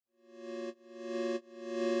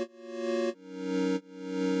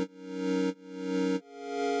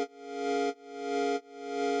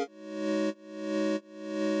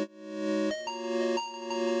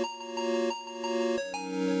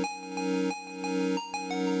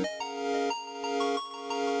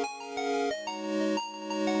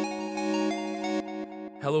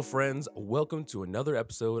Hello, friends. Welcome to another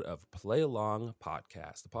episode of Play Along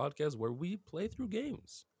Podcast, the podcast where we play through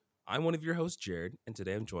games. I'm one of your hosts, Jared, and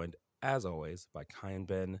today I'm joined, as always, by Kai and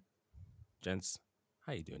Ben. Gents,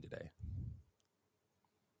 how you doing today?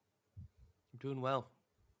 I'm doing well.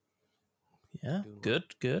 Yeah, Doing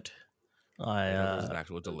good. I know there's an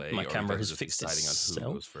actual delay. My or camera you guys has are just fixed deciding on itself.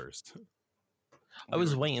 who goes first. I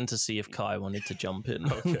was waiting to see if Kai wanted to jump in.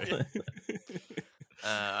 Okay.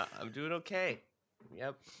 I'm doing okay.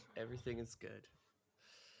 Yep, everything is good.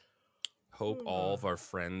 Hope all of our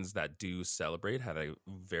friends that do celebrate had a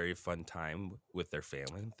very fun time with their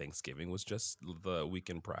family. Thanksgiving was just the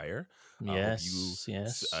weekend prior. Yes, hope you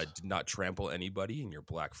yes. did not trample anybody in your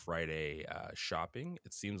Black Friday shopping.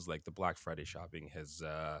 It seems like the Black Friday shopping has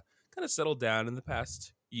kind of settled down in the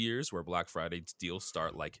past years, where Black Friday deals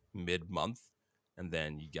start like mid-month, and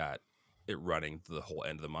then you got it running to the whole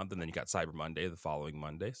end of the month, and then you got Cyber Monday the following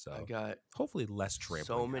Monday. So I got hopefully less trampling.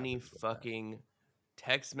 so many happens with that. fucking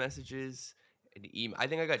text messages and email. I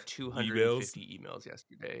think I got 250 emails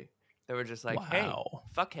yesterday. They were just like, Wow. "Hey,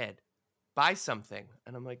 fuckhead, buy something,"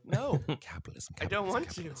 and I'm like, "No, Capitalism. I don't want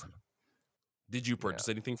to." capitalism. Did you purchase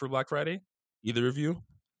anything for Black Friday? Either of you?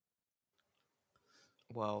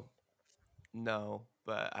 Well, no,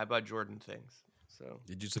 but I bought Jordan things. So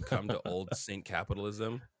Did you succumb to old Saint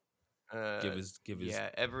capitalism? Give his yeah,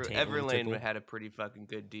 taint a little Everlane tickle? had a pretty fucking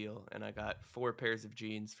good deal, and I got 4 pairs of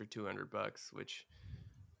jeans for $200, which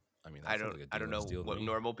I mean, I that sounds don't like a I don't dealer's know deal to what me.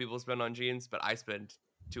 normal people spend on jeans, but I spend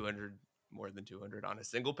 200 more than 200 on a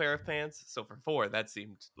single pair of pants. So for 4, that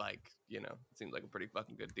seemed like a pretty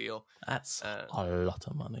fucking good deal. That's a lot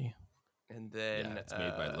of money. And then Yeah, it's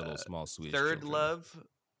made by little small Swedish Third children. Love,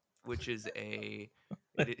 which is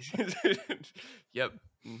yep,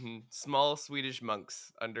 small Swedish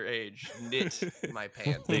monks underage knit my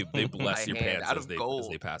pants. They bless by your hand, pants out as of they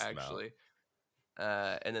gold, pass them out. actually.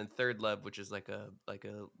 And then Third Love, which is like a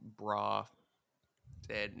bra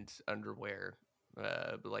and underwear,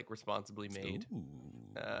 but like responsibly made. Ooh.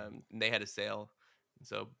 And they had a sale,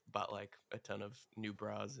 so bought like a ton of new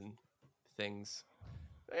bras and things.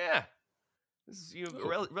 Yeah, this is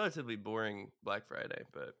relatively boring Black Friday,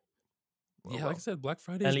 but Yeah, like I said, Black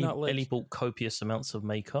Friday is Ellie, not like Ellie bought copious amounts of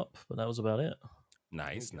makeup, but that was about it.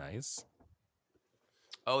 nice.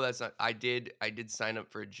 Oh, that's not. I did sign up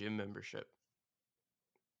for a gym membership.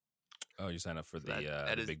 Oh, you sign up for So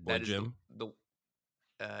the big boy gym?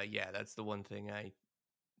 Yeah, that's the one thing I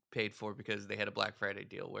paid for because they had a Black Friday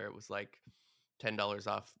deal where it was like $10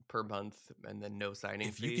 off per month and then no signing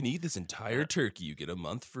If fee. you can eat this entire turkey, you get a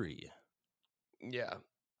month free. Yeah.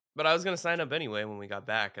 But I was going to sign up anyway when we got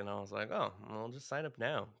back, and I was like, oh, well, I'll just sign up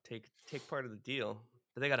now. Take part of the deal.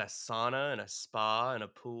 But they got a sauna and a spa and a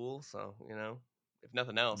pool, so, if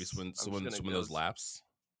nothing else. Maybe swim those laps.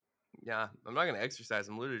 Yeah, I'm not going to exercise.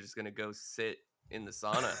 I'm literally just going to go sit in the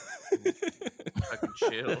sauna and fucking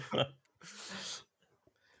chill.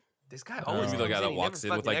 This guy always You're the guy that he walks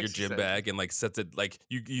never in with like fucking your gym exercises. bag and like sets it like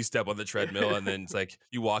you step on the treadmill and then it's like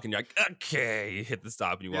you walk and you're like, okay, you hit the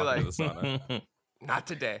stop and you You're walk into the sauna. Not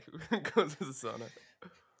today. Go to the sauna.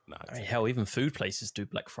 Not I mean, hell, even food places do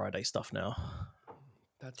Black Friday stuff now.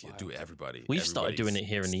 That's yeah, wild. do everybody. We've started doing it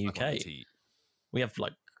here in the Everybody's stuck on UK. teat. We have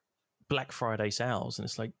like Black Friday sales, and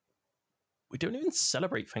it's like we don't even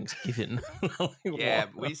celebrate Thanksgiving. Like, Yeah,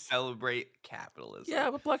 what? we celebrate capitalism.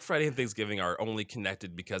 Yeah, but Black Friday and Thanksgiving are only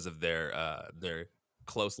connected because of their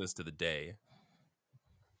closeness to the day.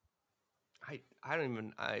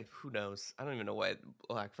 Who knows? I don't even know why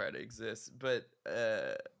Black Friday exists. But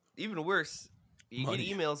even worse, you Money.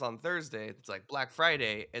 get emails on Thursday. It's like Black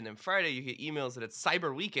Friday, and then Friday you get emails that it's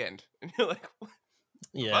Cyber Weekend, and you're like, what?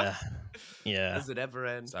 Yeah, yeah. Does it ever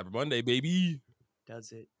end? Cyber Monday, baby.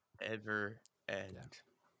 Does it ever end?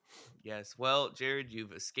 Yes. Well, Jared,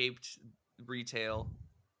 you've escaped retail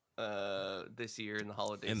this year in the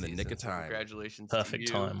holiday In the season, nick of so time. Congratulations. Perfect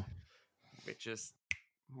to you. time. It's just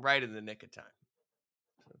right in the nick of time.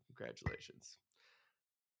 So congratulations.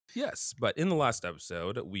 Yes, but in the last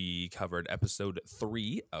episode, we covered episode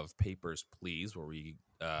 3 of Papers, Please, where we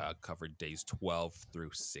covered days 12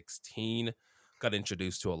 through 16. Got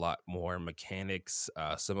introduced to a lot more mechanics.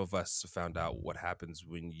 Some of us found out what happens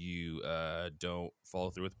when you don't follow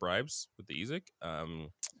through with bribes with the EZIC.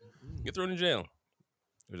 You get thrown in jail,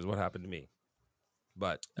 which is what happened to me.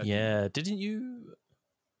 But Yeah, didn't you?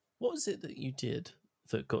 What was it that you did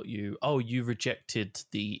that got you? Oh, you rejected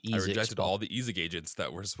the I EZIC rejected spot. all the EZIC agents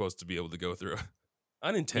that were supposed to be able to go through.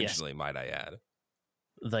 Unintentionally, might I add.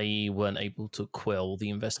 They weren't able to quell the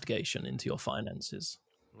investigation into your finances.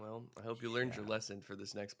 Well, I hope you learned your lesson for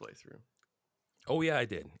this next playthrough. Oh yeah, I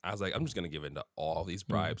did. I was like, I'm just gonna give in to all these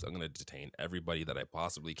bribes. I'm gonna detain everybody that I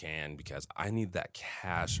possibly can because I need that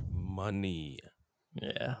cash money.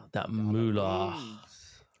 Yeah, that Gotta moolah. lose.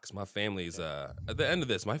 Because my family's at the end of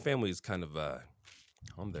this, my family's kind of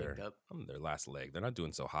on Kicked up. their last leg. They're not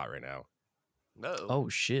doing so hot right now. No. Oh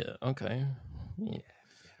shit. Okay. Yeah,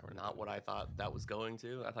 we're Not what I thought that was going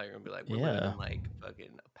to. I thought you were gonna be like, we're Yeah. living in like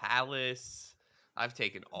fucking a palace. I've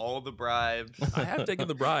taken all the bribes. I have taken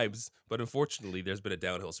the bribes, but unfortunately, there's been a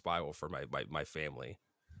downhill spiral for my family.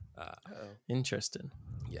 Uh-oh. Interesting.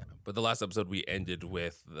 Yeah, but the last episode we ended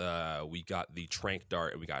with we got the trank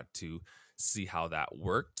dart and we got to see how that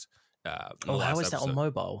worked. Oh, how is that on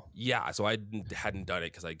mobile? Yeah, so I hadn't done it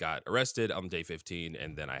because I got arrested on day 15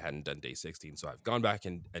 and then I hadn't done day 16. So I've gone back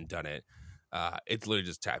and done it. It's literally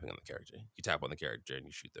just tapping on the character. You tap on the character and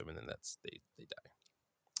you shoot them, and then they die.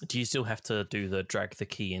 Do you still have to do the drag the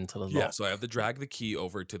key into the lock? Yeah, so I have to drag the key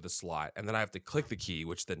over to the slot, and then I have to click the key,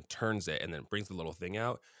 which then turns it and then brings the little thing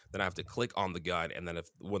out. Then I have to click on the gun, and then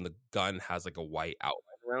when the gun has like a white outline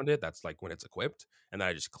around it, that's like when it's equipped. And then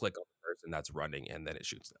I just click on the person that's running, and then it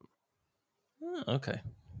shoots them. Oh, okay.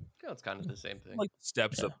 Yeah, it's kind of the same thing. Like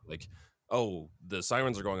steps of like, oh, the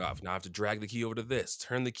sirens are going off. Now I have to drag the key over to this,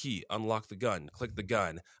 turn the key, unlock the gun, click the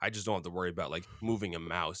gun. I just don't have to worry about like moving a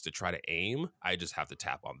mouse to try to aim. I just have to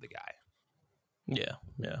tap on the guy. Yeah.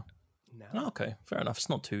 No. Oh, okay, fair enough. It's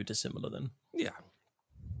not too dissimilar then. Yeah.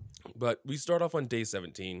 But we start off on day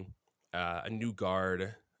 17. A new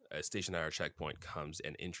guard stationed at our checkpoint comes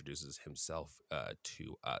and introduces himself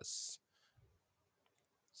to us.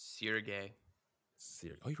 Sergey.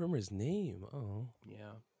 Oh, you remember his name? Oh.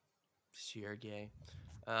 Yeah. Sergey.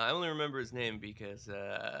 I only remember his name because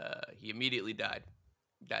he immediately died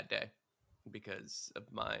that day because of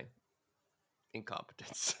my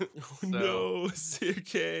incompetence. No,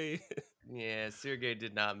 Sergey. Yeah, Sergey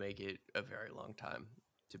did not make it a very long time,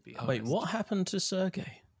 to be honest. Wait, what happened to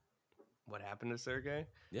Sergey? What happened to Sergey?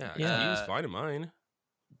 Yeah, Yeah. he was fine in mine.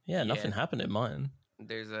 Yeah, nothing happened in mine.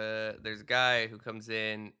 There's a guy who comes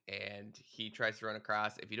in and he tries to run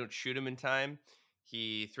across. If you don't shoot him in time,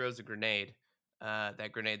 he throws a grenade.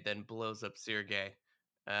 That grenade then blows up Sergey.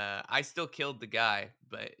 I still killed the guy,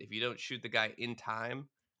 but if you don't shoot the guy in time,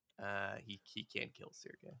 he can't kill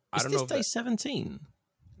Sergey. Is this day 17?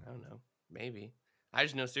 I don't know. Maybe. I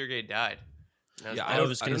just know Sergey died. Yeah, I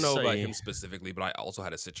don't know about him specifically, but I also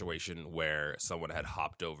had a situation where someone had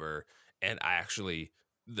hopped over, and I actually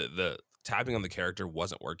the tapping on the character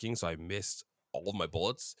wasn't working, so I missed all of my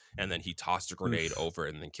bullets, and then he tossed a grenade over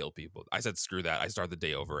and then killed people. I said, "Screw that!" I started the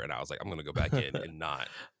day over, and I was like, "I'm gonna go back in and not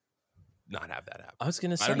have that happen." I was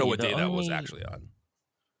gonna say, I don't know what day that was actually on.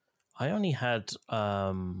 I only had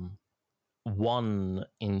one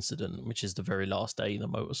incident, which is the very last day, the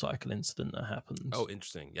motorcycle incident that happens. Oh,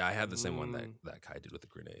 interesting. Yeah, I had the same one that guy did with the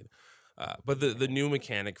grenade. But the new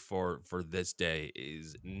mechanic for this day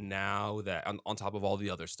is now that on top of all the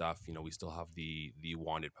other stuff, we still have the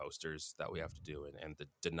wanted posters that we have to do and the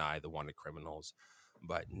deny the wanted criminals.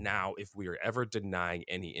 But now, if we are ever denying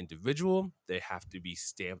any individual, they have to be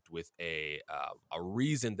stamped with a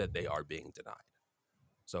reason that they are being denied.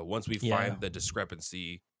 So once we find the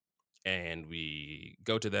discrepancy and we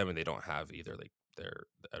go to them and they don't have either like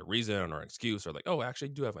a reason or an excuse or like, oh, I actually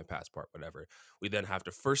do have my passport, whatever, we then have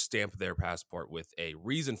to first stamp their passport with a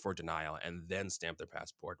reason for denial and then stamp their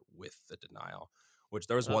passport with the denial, which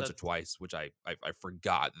there was once or twice, which I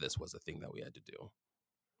forgot this was a thing that we had to do.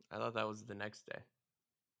 I thought that was the next day.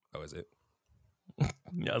 Oh, is it?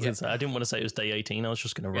 Yeah, I was gonna say, I didn't want to say it was day 18. I was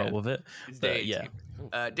just gonna roll with it. It's day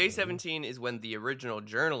 18. Day 17 is when the original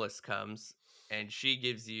journalist comes and she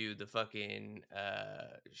gives you the fucking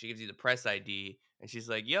she gives you the press ID and she's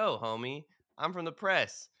like, "Yo, homie, I'm from the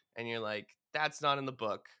press." And you're like, "That's not in the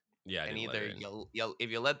book." Yeah, and either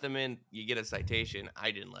if you let them in, you get a citation.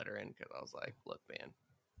 I didn't let her in because I was like, "Look, man,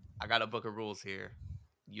 I got a book of rules here.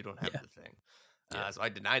 You don't have the thing." So I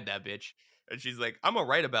denied that bitch, and she's like, "I'm gonna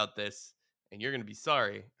write about this, and you're gonna be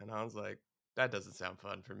sorry." And I was like, "That doesn't sound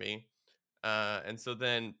fun for me." And so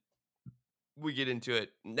then we get into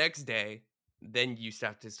it. Next day, then you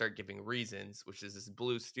have to start giving reasons, which is this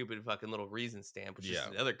blue stupid fucking little reason stamp, which is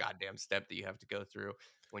another goddamn step that you have to go through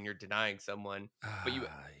when you're denying someone. But you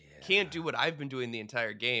can't do what I've been doing the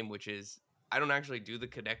entire game, which is I don't actually do the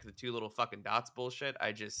connect the two little fucking dots bullshit.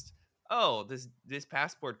 I just, this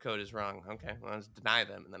passport code is wrong. Okay, well, I'll just deny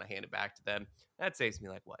them, and then I hand it back to them. That saves me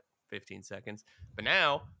like, 15 seconds. But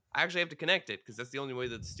now I actually have to connect it because that's the only way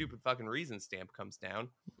that the stupid fucking reason stamp comes down.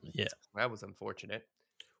 Yeah. That was unfortunate.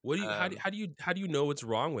 What do you how do you know what's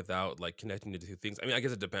wrong without like connecting the two things? I mean, I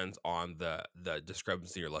guess it depends on the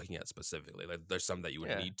discrepancy you're looking at specifically. Like, there's some that you would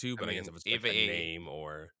Yeah. need to, I but I guess mean, if it's if like a a name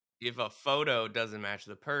or if a photo doesn't match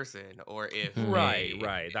the person, or if right, a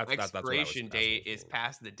right, that's what I was expiration date is asking.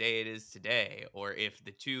 past the day it is today, or if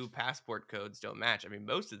the two passport codes don't match. I mean,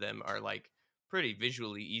 most of them are like pretty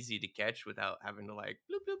visually easy to catch without having to like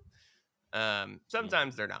bloop bloop.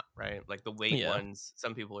 Sometimes they're not, right? Like the weight Yeah. ones,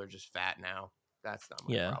 some people are just fat now. That's not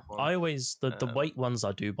my Yeah, problem. I always the Um, weight ones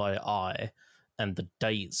I do by eye, and the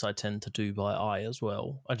dates I tend to do by eye as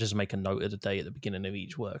well. I just make a note of the day at the beginning of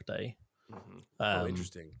each workday. mhm. Oh,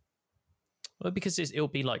 interesting. Well, because it'll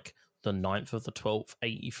be like the 9th of the 12th,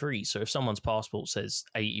 83. So if someone's passport says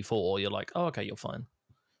 84, you're like, oh, okay, you're fine.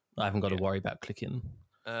 I haven't got to Yeah. worry about clicking.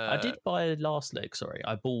 I Uh, did buy last leg, sorry.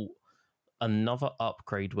 I bought another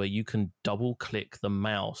upgrade where you can double click the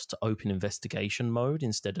mouse to open investigation mode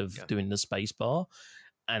instead of Yeah. doing the space bar.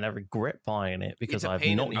 And I regret buying it because a I've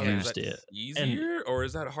pain in not the I mean, is used that it. easier or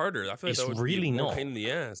is that harder? I feel like It's that would really be more not. pain in the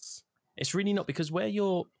ass. It's really not, because where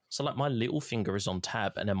you're so like my little finger is on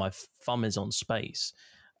tab and then my thumb is on space,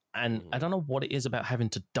 and I don't know what it is about having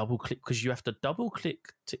to double click, because you have to double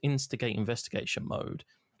click to instigate investigation mode,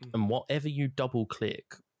 and whatever you double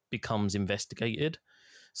click becomes investigated.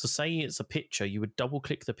 So say it's a picture, you would double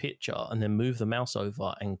click the picture and then move the mouse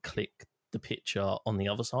over and click the picture on the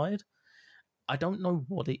other side. I don't know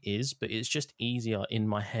what it is, but it's just easier in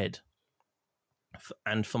my head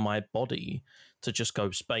and for my body to just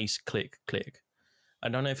go space, click, click. I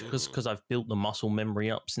don't know if it's because I've built the muscle memory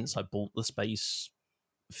up since I bought the space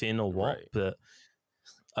fin or what, Right. but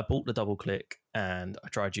I bought the double click and I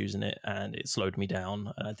tried using it and it slowed me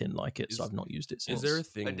down and I didn't like it, so I've not used it since. Is there a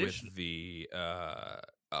thing Addition- with the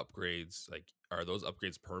upgrades? Like, are those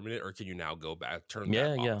upgrades permanent, or can you now go back, turn Yeah,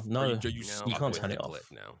 that yeah. off? No, Or you you stuck can't with turn the it off.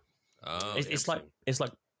 click now. Oh,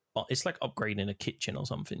 it's like upgrading a kitchen or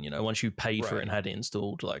something, you know. Once you paid for it Right. and had it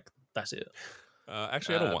installed, like that's it.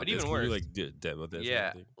 actually, I don't want but this. even Can you worse- like demo this? or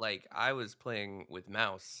Yeah, something? like I was playing with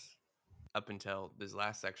mouse up until this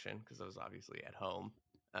last section because I was obviously at home.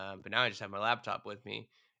 But now I just have my laptop with me,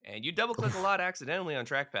 and you double click a lot accidentally on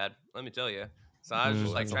trackpad. Let me tell you. So I was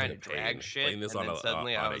just Mm. like That's trying to something drag pain. shit, Playing this and then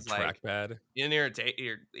suddenly I on was a like trackpad. in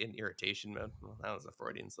irritation mode. Well, that was a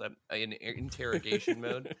Freudian slip. In interrogation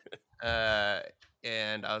mode.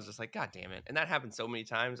 And I was just like, God damn it. And that happened so many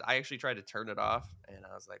times. I actually tried to turn it off, and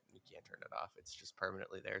I was like, you can't turn it off. It's just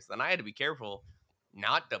permanently there. So then I had to be careful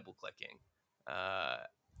not double clicking,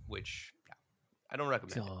 which I don't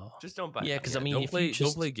recommend. God. Just don't buy Yeah, it. because I mean, don't if play you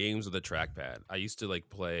just don't play games with a trackpad. I used to like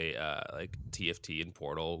play like TFT and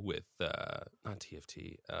Portal with not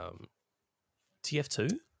TFT,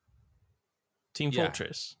 TF2, Team Yeah.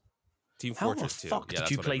 Fortress. Team How Fortress the 2. fuck Yeah, did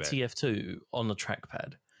that's you what I play meant. TF2 on the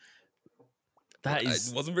trackpad? That is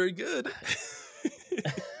It wasn't very good.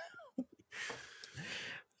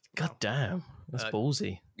 god damn. That's Uh,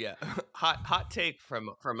 ballsy. Yeah. Hot take from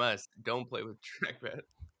us. Don't play with trackpad.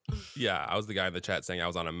 Yeah, I was the guy in the chat saying I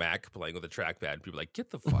was on a Mac playing with a trackpad. People were like, get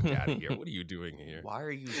the fuck out of here. What are you doing here? Why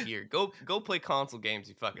are you here? Go play console games,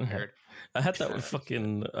 you fucking nerd. I had that with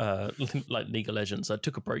fucking like League of Legends. I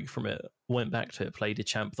took a break from it, went back to it, played a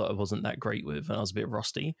champ that I wasn't that great with, and I was a bit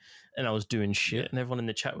rusty, and I was doing shit, Yeah. and everyone in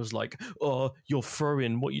the chat was like, "Oh, you're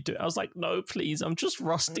throwing what you do." I was like, "No, please, I'm just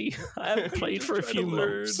rusty. I haven't played Just for a trying few to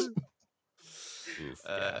learn." months." Oof,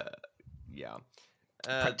 Yeah.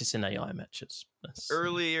 Practicing AI matches. That's-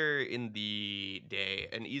 Earlier in the day,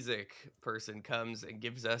 an Ezek person comes and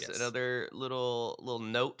gives us Yes. another little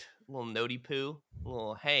note, little notey poo,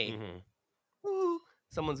 little hey, Mhm. woo,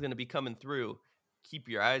 someone's gonna be coming through. Keep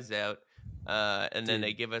your eyes out. And then they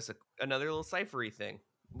Dude. give us another little ciphery thing,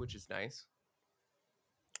 which is nice.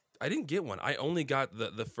 I didn't get one. I only got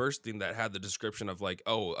the first thing that had the description of like,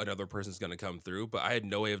 oh, another person's going to come through, but I had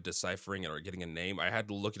no way of deciphering it or getting a name. I had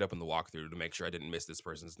to look it up in the walkthrough to make sure I didn't miss this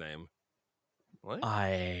person's name. What?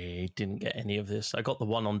 I didn't get any of this. I got the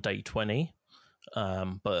one on day 20,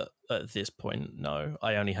 but at this point, no.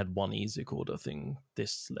 I only had one Ezek order thing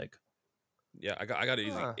this leg. Yeah, I got an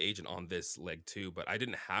Huh. agent on this leg too, but I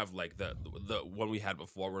didn't have like the one we had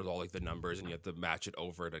before where it was all like the numbers and you have to match it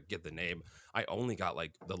over to get the name. I only got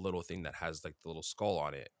like the little thing that has like the little skull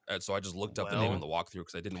on it, and so I just looked up the name in the walkthrough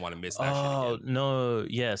because I didn't want to miss that Oh shit again. no,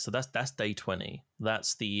 yeah. So that's day 20.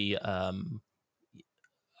 That's the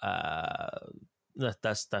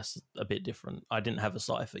that's a bit different. I didn't have a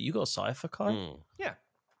cipher. You got a cipher, Kai? Mm. Yeah,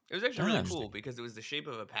 it was actually really Damn. cool because it was the shape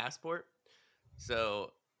of a passport.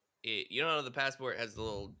 So you know, the passport has the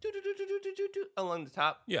little along the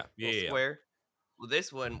top, Yeah, little yeah. square. Well,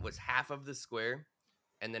 this one was half of the square,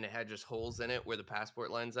 and then it had just holes in it where the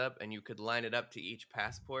passport lines up, and you could line it up to each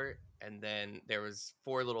passport, and then there was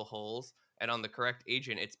 4 little holes, and on the correct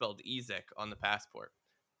agent, it spelled Ezek on the passport.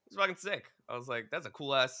 It was fucking sick. I was like, that's a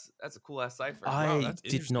cool ass cipher. I that's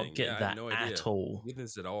did not interesting. get Yeah, I had that no idea. at all. Didn't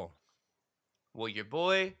this at all. Well, your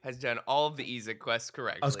boy has done all of the Ezek quests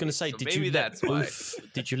correctly. I was going to say, so did maybe you let that's why.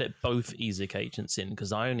 did you let both Ezek agents in?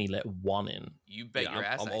 Because I only let one in. You bet Yeah, your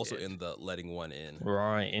ass. I'm I also did. in the letting one in.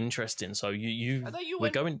 Right, interesting. So you I thought you we're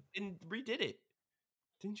went going. and redid it.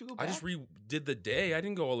 Didn't you go back? I just redid the day. I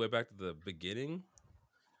didn't go all the way back to the beginning.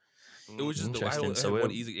 It was just I Interesting. had So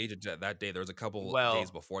one easy agent that day. There was a couple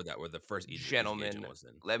days before that where the first agent gentlemen, was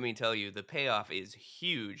in. let me tell you, the payoff is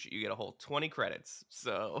huge. You get a whole 20 credits.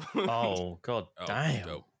 So Oh god, Oh, damn!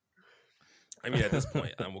 dope. I mean, at this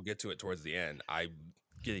point, and we'll get to it towards the end, I'm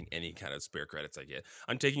getting any kind of spare credits I get.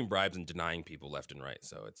 I'm taking bribes and denying people left and right,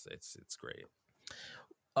 so it's great.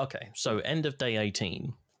 Okay, so end of day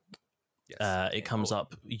 18. Yes. It comes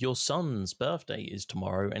up. Your son's birthday is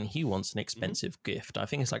tomorrow, and he wants an expensive gift. I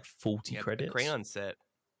think it's like 40 Yep, credits. the crayon set.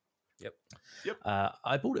 Yep.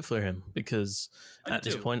 I bought it for him because I at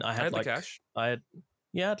did this too. point I had the like cash. I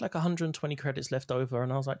had like 120 credits left over,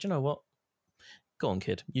 and I was like, do you know what? Go on,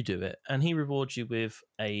 kid, you do it. And he rewards you with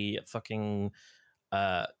a fucking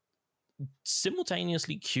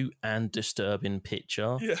simultaneously cute and disturbing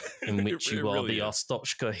picture Yeah. in which you are the is.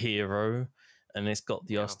 Ostochka hero, and it's got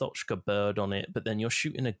the Yeah. Ostochka bird on it, but then you're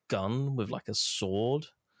shooting a gun with like a sword,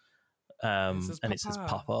 and it says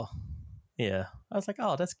Papa. Papa. Yeah, I was like,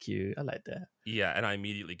 oh, that's cute. I like that. Yeah, and I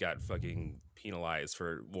immediately got fucking penalized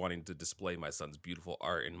for wanting to display my son's beautiful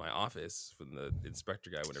art in my office from the inspector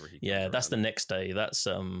guy whenever he Yeah, comes that's the around. next day. That's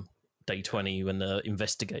day 20 when the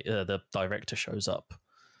the director shows up.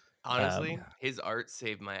 Honestly, his art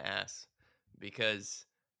saved my ass because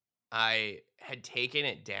I had taken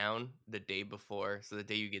it down the day before. So the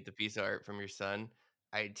day you get the piece of art from your son,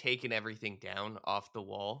 I had taken everything down off the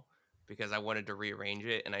wall because I wanted to rearrange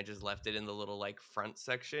it, and I just left it in the little like front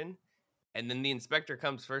section. And then the inspector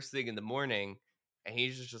comes first thing in the morning, and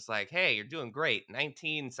he's just like, "Hey, you're doing great.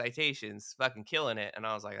 19 citations, fucking killing it." And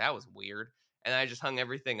I was like, that was weird. And I just hung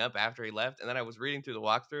everything up after he left. And then I was reading through the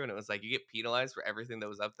walkthrough, and it was like, you get penalized for everything that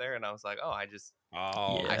was up there. And I was like, oh,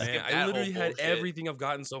 Oh Yeah. man, skipped I that literally whole had bullshit. everything I've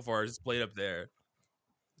gotten so far just played up there.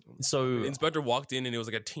 So The inspector walked in and it was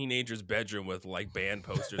like a teenager's bedroom with like band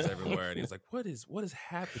posters everywhere, and he was like, "What is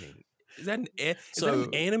happening? Is that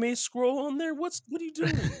an anime scroll on there? What are you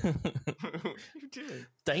doing?" you did.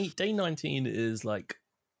 day 19 is like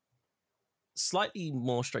slightly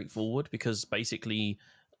more straightforward because basically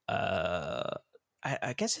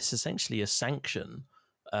I guess it's essentially a sanction.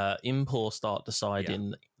 Impor start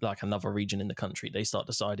deciding, like another region in the country, they start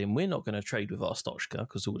deciding we're not going to trade with Ostochka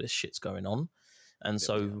because all this shit's going on. And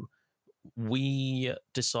so we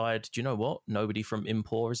decide, do you know what? Nobody from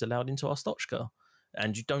Impor is allowed into Ostochka.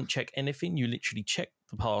 And you don't check anything. You literally check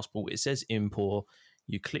the passport. It says Impor.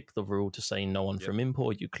 You click the rule to say no one from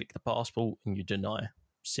Impor. You click the passport and you deny.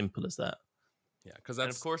 Simple as that. Yeah, because And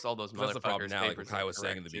of course, all those that's the problem motherfuckers' now. Like papers Kai are was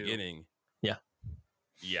saying in the correct, too. beginning. Yeah.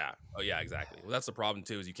 Yeah. Oh, yeah. Exactly. Well, that's the problem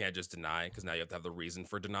too. Is you can't just deny because now you have to have the reason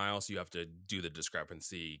for denial. So you have to do the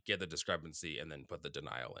discrepancy, get the discrepancy, and then put the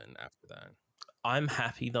denial in after that. I'm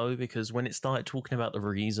happy though because when it started talking about the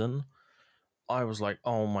reason, I was like,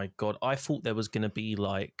 "Oh my god!" I thought there was going to be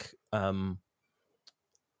like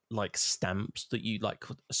stamps that you like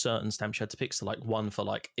certain stamps you had to pick. So like one for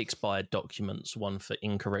like expired documents, one for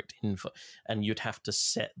incorrect info, and you'd have to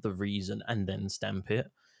set the reason and then stamp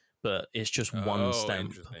it. But it's just one stamp.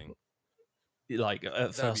 Interesting. Like at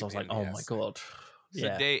That'd first, be I was like, pain in the "Oh my ass. god!" So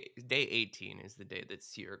Yeah, day 18 is the day that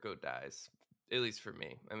Ciergo dies. At least for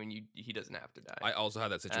me. I mean, he doesn't have to die. I also had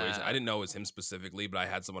that situation. I didn't know it was him specifically, but I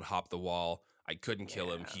had someone hop the wall. I couldn't kill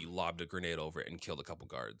him. Yeah. He lobbed a grenade over it and killed a couple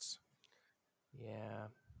guards. Yeah,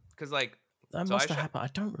 because like that So must I have shot- happened. I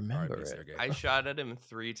don't remember R.I.P. it. Sergey. I shot at him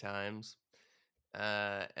 3 times,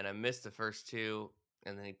 and I missed the first 2,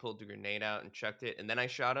 and then he pulled the grenade out and chucked it, and then I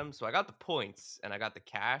shot him, so I got the points and I got the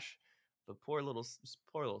cash, but poor little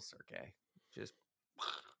Sergey, just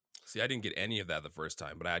See, I didn't get any of that the first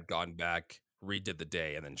time, but I had gone back, redid the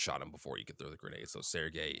day, and then shot him before he could throw the grenade. So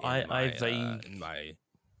Sergey in my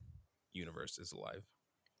universe is alive.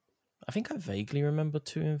 I think I vaguely remember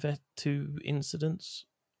two incidents.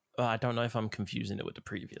 I don't know if I'm confusing it with the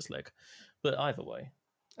previous leg, but either way,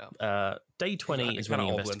 day 20 is when the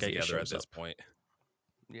investigator at shows this up. point.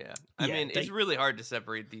 yeah. I Yeah, mean, it's really hard to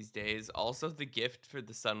separate these days. Also, the gift for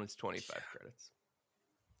the son was 25 credits,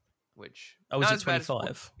 which Oh, was not it as bad as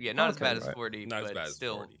 25? yeah, not as Okay, bad as right. 40, Not but as bad as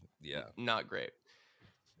still 40. Yeah. not great.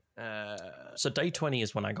 So day 20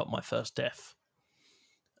 is when I got my first death.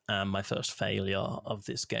 and my first failure of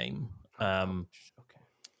this game. Okay.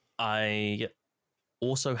 I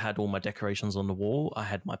also had all my decorations on the wall. I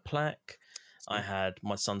had my plaque, I Sweet. had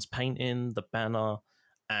my son's painting, the banner,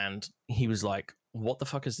 and he was like, "What the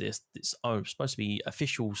fuck is this? It's supposed to be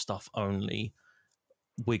official stuff only.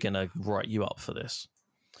 We're gonna write you up for this."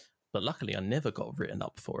 But luckily, I never got written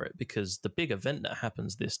up for it because the big event that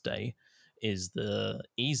happens this day is the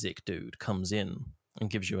EZIC dude comes in and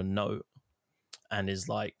gives you a note and is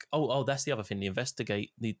like, "Oh, that's the other thing.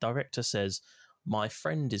 The director says, my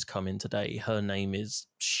friend is coming today. Her name is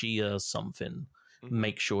Shia something.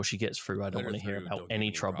 Make sure she gets through. I don't want to hear about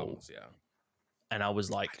any trouble." Problems, yeah. And I was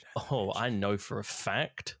like, "Oh, I know for a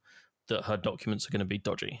fact that her documents are going to be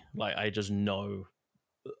dodgy. Like, I just know,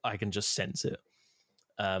 I can just sense it."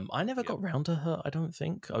 I never got round to her, I don't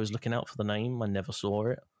think. I was looking out for the name. I never saw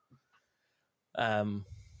it.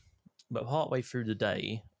 But partway through the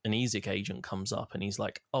day, an EZIC agent comes up and he's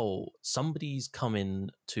like, "Oh, somebody's coming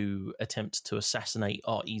to attempt to assassinate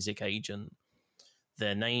our EZIC agent.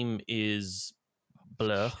 Their name is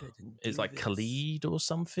Blur. It's like Khalid or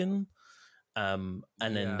something." And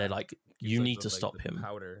then they're like, "You need to stop him."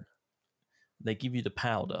 Powder. They give you the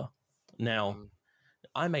powder. Now,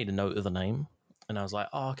 I made a note of the name and I was like,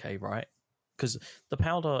 "Oh, okay, right." Because the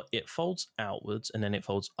powder, it folds outwards and then it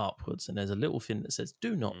folds upwards, and there's a little thing that says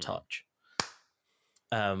 "Do not touch."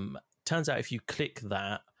 Turns out if you click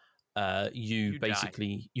that, you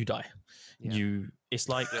basically die. Yeah. It's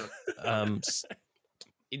like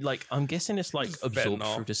like I'm guessing it's like absorbed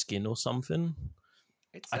through the skin or something.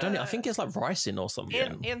 It's, I don't know. I think it's like ricin or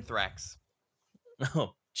something. Anthrax.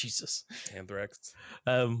 Oh, Jesus. Anthrax.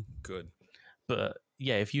 Good. But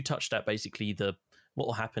yeah, if you touch that, basically what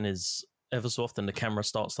will happen is ever so often the camera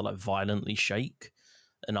starts to like violently shake,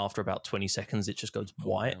 and after about 20 seconds it just goes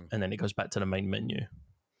white, and then it goes back to the main menu.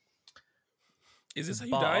 Is this how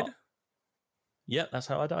you died? Yeah, that's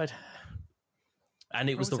how I died. And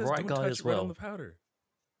it was the right guy as well. On the powder.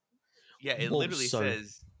 Yeah, it literally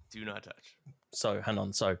says "Do not touch." So hang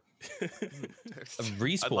on. So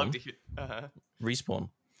respawn. I'd love to hear. Respawn.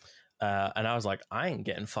 And I was like, I ain't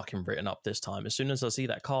getting fucking written up this time. As soon as I see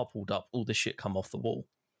that car pulled up, all this shit come off the wall.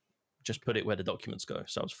 Just put it where the documents go.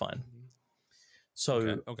 So I was fine.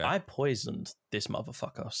 So okay. I poisoned this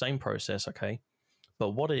motherfucker. Same process, okay?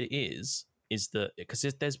 But what it is that, because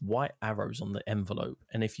there's white arrows on the envelope,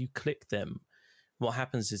 and if you click them, what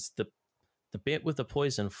happens is the bit with the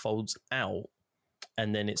poison folds out,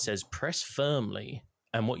 and then it says press firmly.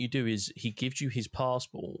 And what you do is he gives you his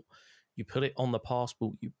passport. You put it on the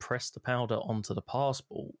passport, you press the powder onto the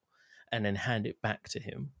passport, and then hand it back to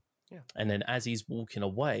him. Yeah. And then as he's walking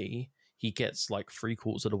away, he gets like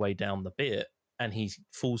 3/4 of the way down the bit, and he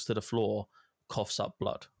falls to the floor, coughs up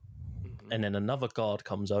blood. And then another guard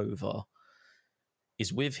comes over,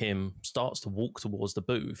 is with him, starts to walk towards the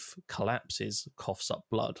booth, collapses, coughs up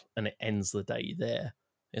blood, and it ends the day there.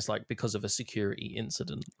 It's like because of a security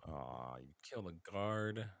incident. Oh, you killed a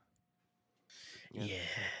guard. Yeah.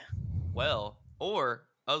 Well, or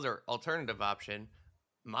other alternative option,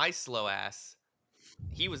 my slow ass,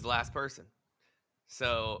 he was the last person.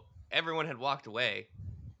 So everyone had walked away,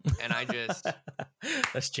 and I just...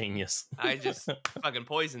 That's genius. I just fucking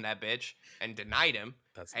poisoned that bitch and denied him.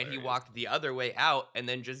 That's and hilarious. he walked the other way out and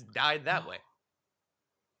then just died that way.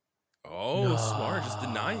 Oh, no. Smart. Just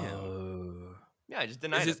deny him. Yeah, I just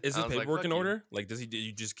denied him. Is his paperwork in order? Like, did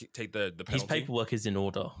you just take the penalty? His paperwork is in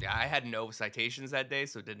order. Yeah, I had no citations that day,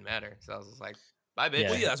 so it didn't matter. So I was just like, bye, bitch. Yeah.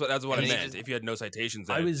 Well, yeah, that's what I meant. Just... If you had no citations,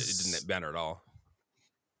 then it didn't matter at all.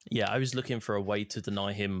 Yeah, I was looking for a way to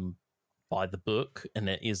deny him by the book, and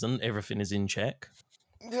there isn't. Everything is in check.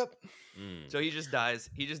 Yep. So he just dies.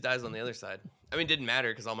 He just dies on the other side. I mean, it didn't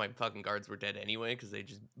matter because all my fucking guards were dead anyway because they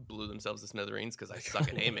just blew themselves to smithereens because I suck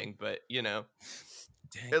at aiming. But, you know,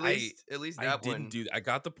 Dang, at least that I one didn't do that. I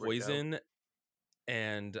got the poison,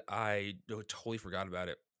 and I totally forgot about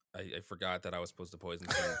it. I forgot that I was supposed to poison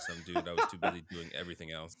some dude. I was too busy doing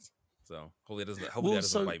everything else. So hopefully that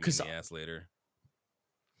doesn't bite me in the ass later.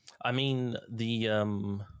 I mean, the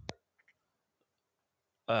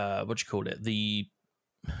what do you call it? The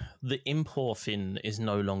import thing is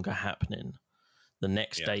no longer happening. The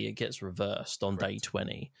next day it gets reversed on day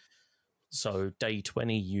 20. So day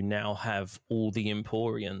 20, you now have all the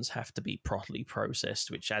Emporians have to be properly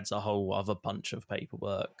processed, which adds a whole other bunch of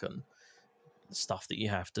paperwork and stuff that you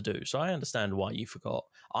have to do. So I understand why you forgot.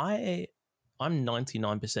 I'm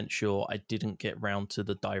 99% sure I didn't get round to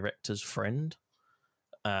the director's friend.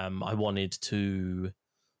 I wanted to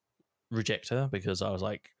reject her because I was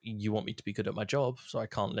like, you want me to be good at my job, so I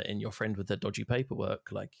can't let in your friend with their dodgy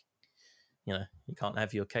paperwork. Like, you can't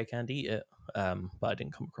have your cake and eat it. But I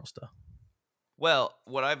didn't come across her. Well,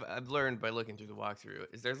 what I've learned by looking through the walkthrough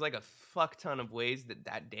is there's like a fuck ton of ways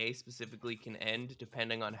that day specifically can end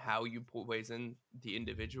depending on how you poison the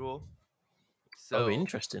individual. So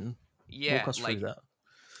Interesting. yeah, Walk us through that.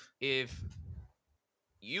 If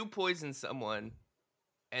you poison someone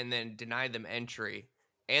and then deny them entry,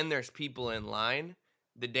 and there's people in line,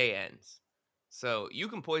 the day ends. So you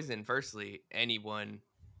can poison firstly anyone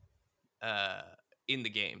in the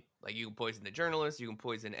game. Like you can poison the journalist, you can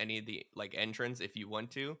poison any of the like entrants if you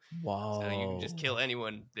want to. Wow. So you can just kill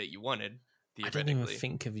anyone that you wanted. I didn't even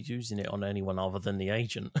think of using it on anyone other than the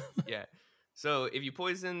agent. Yeah. So if you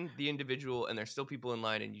poison the individual and there's still people in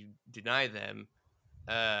line and you deny them,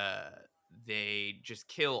 they just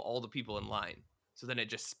kill all the people in line. So then it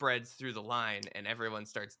just spreads through the line and everyone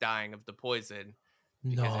starts dying of the poison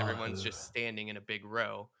because everyone's just standing in a big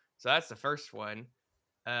row. So that's the first one.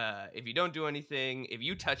 If you don't do anything, if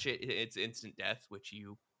you touch it, it's instant death, which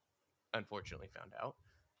you unfortunately found out.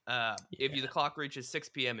 If the clock reaches 6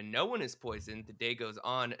 p.m. and no one is poisoned, the day goes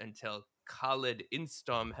on until Khalid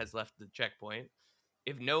Istom has left the checkpoint.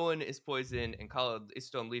 If no one is poisoned and Khalid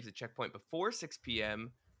Istom leaves the checkpoint before 6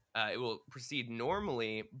 p.m., it will proceed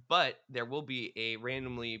normally, but there will be a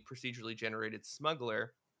randomly procedurally generated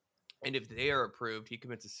smuggler. And if they are approved, he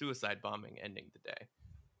commits a suicide bombing, ending the day.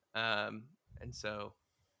 And so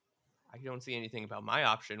I don't see anything about my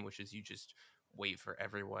option, which is you just wait for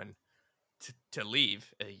everyone to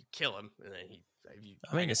leave, and you kill him, and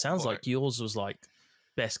then it sounds like yours was like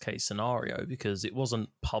best case scenario because it wasn't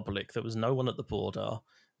public. There was no one at the border.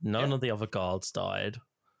 None of the other guards died.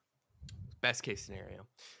 Best case scenario.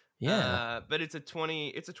 Yeah. But it's a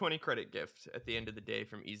 20 credit gift at the end of the day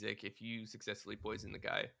from Ezek if you successfully poison the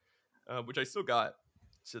guy, which I still got.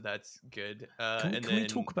 So that's good. Can we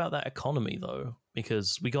talk about that economy though?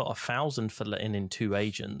 Because we got 1,000 for letting in 2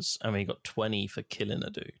 agents, and we got 20 for killing a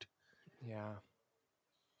dude. Yeah.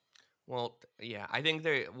 Well, yeah, I think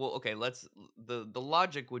okay, the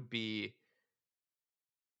logic would be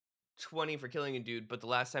 20 for killing a dude, but the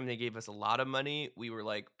last time they gave us a lot of money, we were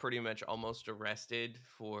like pretty much almost arrested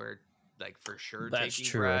for like for sure That's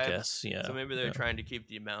taking true, bribes. I guess. Yeah. So maybe they're trying to keep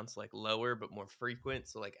the amounts like lower but more frequent.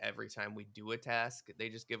 So like every time we do a task, they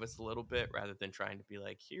just give us a little bit rather than trying to be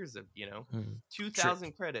like, here's a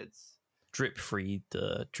 2,000 credits. Drip feed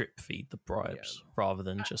the bribes rather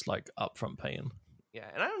than just like upfront paying. Yeah,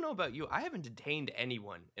 and I don't know about you, I haven't detained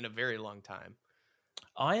anyone in a very long time.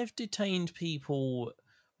 I have detained people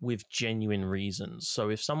with genuine reasons. So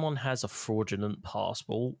if someone has a fraudulent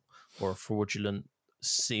passport or a fraudulent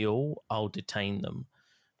seal, I'll detain them.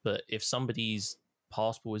 But if somebody's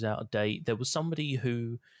passport is out of date, there was somebody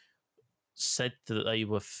who said that they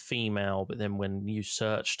were female, but then when you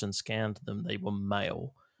searched and scanned them, they were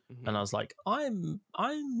male. Mm-hmm. And I was like, I'm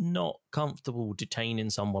not comfortable detaining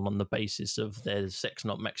someone on the basis of their sex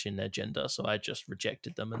not matching their gender, so I just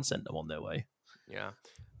rejected them and sent them on their way. Yeah.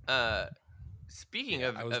 Speaking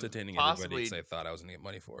of, I was detaining everybody because I thought I was gonna get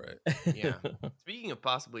money for it. Yeah. Speaking of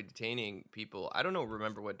possibly detaining people, I don't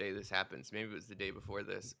remember what day this happens. Maybe it was the day before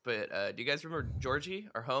this. But do you guys remember Georgie,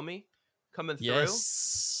 our homie, coming through?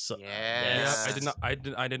 Yes. Yeah.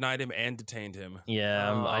 I denied him and detained him.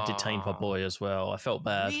 Yeah, I detained my boy as well. I felt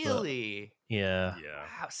bad. Really? But yeah.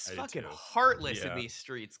 Wow, it's fucking heartless in these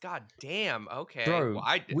streets. God damn. Okay. Bro,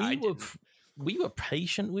 well, we were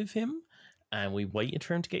patient with him. And we waited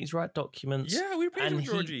for him to get his right documents. Yeah, we were patient with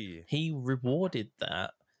Georgie. He rewarded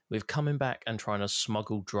that with coming back and trying to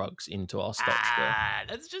smuggle drugs into our Stotchka.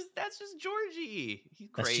 That's just Georgie. He's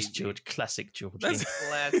crazy. That's just classic Georgie.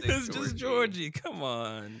 That's just Georgie. Come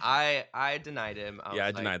on. I denied him.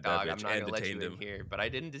 I denied that bitch I'm not and gonna let you detained in here, but I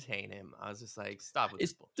didn't detain him. I was just like, stop with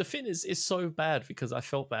this bullshit. The thing is, it's so bad because I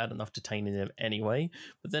felt bad enough detaining him anyway.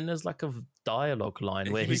 But then there's like a dialogue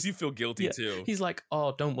line where he makes you feel guilty too. He's like,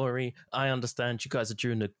 "Oh, don't worry. I understand. You guys are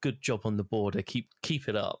doing a good job on the border. Keep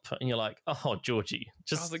it up." And you're like, "Oh, Georgie."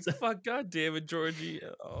 I was like, "Fuck, God damn it, Georgie."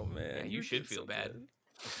 Oh man, yeah, you should feel bad.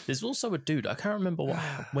 There's also a dude. I can't remember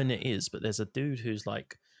when it is, but there's a dude who's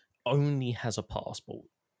like only has a passport,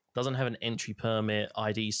 doesn't have an entry permit,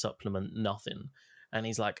 ID supplement, nothing. And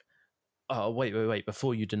he's like, "Oh, wait.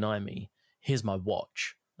 Before you deny me, here's my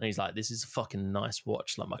watch." And he's like, "This is a fucking nice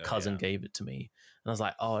watch. Like my cousin gave it to me." And I was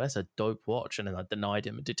like, "Oh, that's a dope watch." And then I denied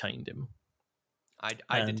him and detained him. I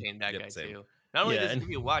detained that guy too. Not only does he give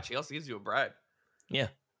you a watch, he also gives you a bribe. Yeah.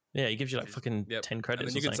 Yeah, he gives you like fucking 10 credits.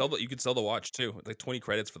 And then you could sell the watch too. Like 20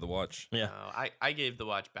 credits for the watch. Yeah. I gave the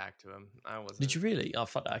watch back to him. I wasn't. Did you really? Oh,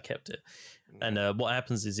 fuck that. I kept it. And what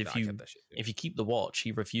happens is if you keep the watch,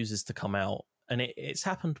 he refuses to come out and it's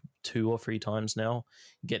happened 2 or 3 times now.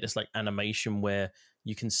 You get this like animation where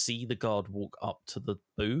you can see the guard walk up to the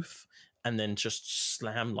booth and then just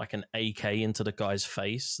slam like an AK into the guy's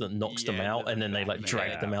face that knocks them into out, the and then they back like of the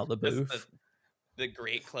drag head. them out the Because booth. the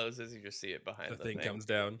grate closes, you just see it behind The the thing thing. comes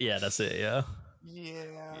down. Yeah, that's it. Yeah.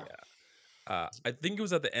 Yeah. I think it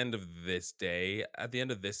was at the end of this day. At the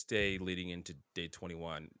end of this day, leading into day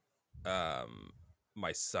 21,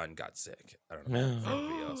 my son got sick. I don't know if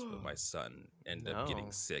anybody else, but my son ended up getting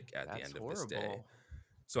No, sick at the That's end of this day. horrible.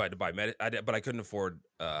 So I had to buy but I couldn't afford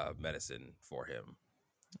medicine for him,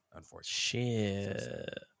 unfortunately. Shit.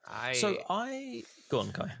 I So I go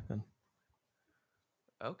on, Kai. Go on.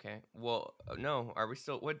 okay. Well, no. Are we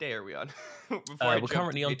still? What day are we on? Before I We're jump to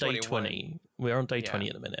currently on day 21. 20. We're on day Yeah. 20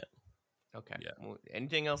 at the minute. Okay. Yeah. Well,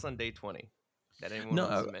 anything else on day 20 that anyone No,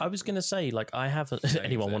 wants to I was mention? going to say, like, I haven't. Yeah,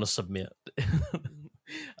 Anyone use want it. to submit?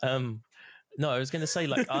 No, I was going to say,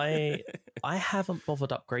 like, I haven't bothered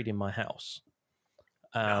upgrading my house.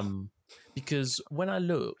 Because when I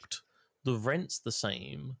looked, the rent's the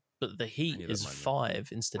same, but the heat need that is money. 5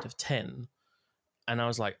 instead of 10. And I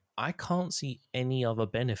was like, I can't see any other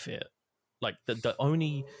benefit. Like the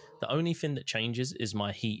only thing that changes is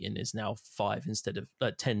my heating is now 5 instead of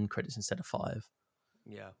 10 credits instead of 5.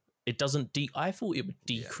 Yeah. It doesn't I thought it would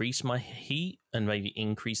Yeah. decrease my heat and maybe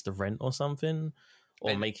increase the rent or something,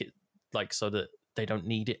 or And- make it like so that they don't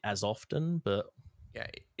need it as often. But Yeah,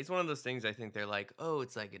 it's one of those things. I think they're like, oh,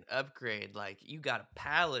 it's like an upgrade. Like you got a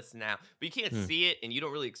palace now, but you can't Hmm. see it, and you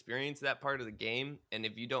don't really experience that part of the game. And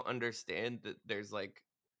if you don't understand that there's like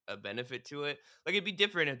a benefit to it, like it'd be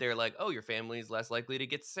different if they're like, oh, your family is less likely to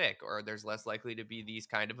get sick, or there's less likely to be these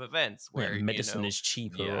kind of events where medicine is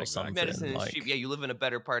cheaper Yeah, or exactly. something. medicine is like, cheap. Yeah, you live in a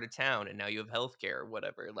better part of town, and now you have healthcare or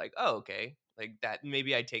whatever. Like, oh, okay, like that.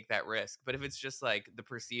 Maybe I take that risk. But if it's just like the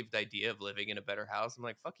perceived idea of living in a better house, I'm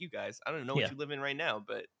like, fuck you guys. I don't know Yeah. what you live in right now,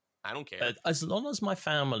 but I don't care. As long as my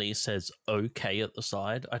family says okay at the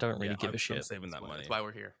side, I don't really Yeah, give I'm a shit. saving that That's why- money. That's why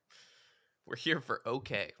we're here. We're here for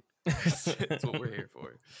okay. That's what we're here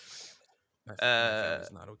for. My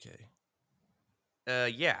family's not okay.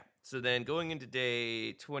 Yeah. So then going into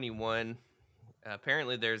day 21,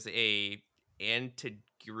 apparently there's a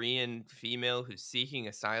Antigrian female who's seeking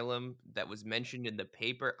asylum that was mentioned in the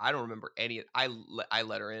paper. I don't remember any. I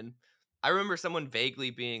let her in. I remember someone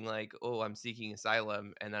vaguely being like, "Oh, I'm seeking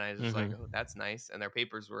asylum," and then I was just like, "Oh, that's nice." And their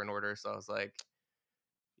papers were in order, so I was like,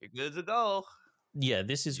 "You're good to go." Yeah,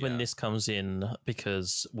 this is when Yeah. this comes in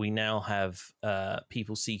because we now have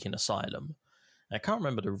people seeking asylum. I can't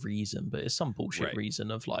remember the reason, but it's some bullshit Right.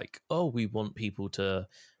 reason of like, oh, we want people to,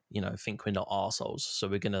 think we're not arseholes, so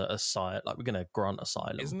we're gonna we're gonna grant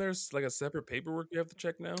asylum. Isn't there like a separate paperwork you have to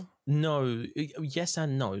check now? No, yes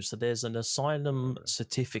and no. So there's an asylum Okay.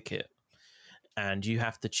 certificate, and you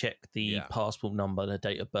have to check the Yeah. passport number, the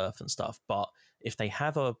date of birth, and stuff. But if they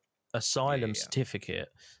have a asylum yeah. certificate,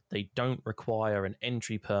 they don't require an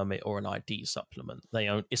entry permit or an ID supplement.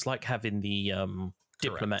 It's like having the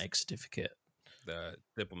diplomatic certificate. The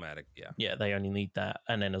diplomatic, yeah. Yeah, they only need that,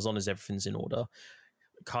 and then as long as everything's in order.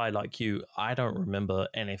 Kai, like you, I don't remember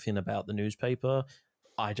anything about the newspaper.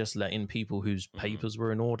 I just let in people whose Mhm. papers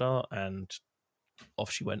were in order, and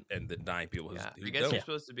off she went. And the 9 people who Yeah, who I guess don't. you're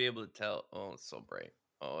supposed to be able to tell. Oh, it's so bright.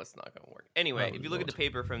 Oh, it's not gonna work. Anyway, Oh, if you look at the Lord.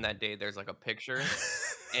 paper from that day, there's like a picture,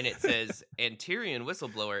 and it says "Antirian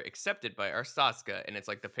whistleblower accepted by Arstotzka," and it's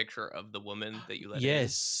like the picture of the woman that you let in.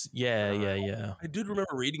 Yes, yeah. I did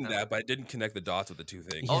remember reading that, but I didn't connect the dots with the two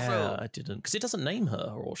things. Also- Yeah, I didn't because it doesn't name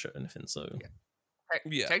her or anything. So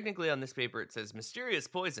Yeah. Technically, on this paper, it says mysterious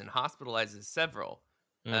poison hospitalizes several.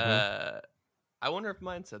 Mhm. I wonder if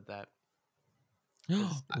mine said that.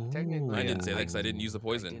 'cause, technically, I didn't say Ooh, that because I didn't use the I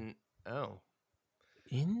poison. didn't. Oh,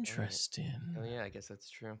 Interesting. oh yeah, I guess that's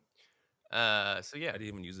true. So yeah. I didn't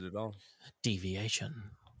even use it at all.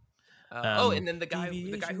 Deviation. And then the guy who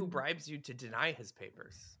deviation. bribes you to deny his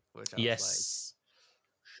papers, which I was Yes.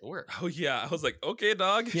 like, sure. Oh yeah, I was like, okay,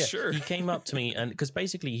 dog, Yeah, sure. he came up to me, and because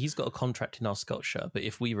basically he's got a contract in our Scotia, but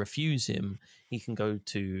if we refuse him, he can go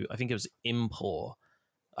to, I think it was Impor.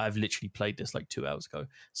 I've literally played this like 2 hours ago.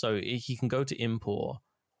 So he can go to Impor,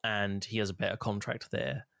 and he has a better contract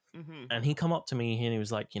there. Mm-hmm. And he come up to me and he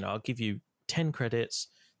was like, I'll give you 10 credits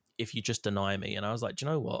if you just deny me. And I was like, do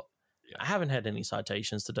you know what? Yeah. I haven't had any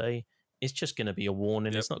citations today. It's just going to be a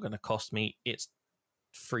warning. Yep. It's not going to cost me. It's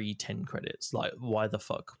free 10 credits. Like, why the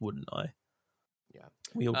fuck wouldn't I? Yeah.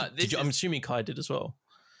 We all, This I'm is- assuming Kai did as well.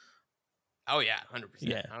 Oh yeah, 100%.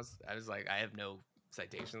 Yeah. I was like, I have no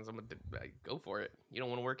citations. I'm gonna go for it. You don't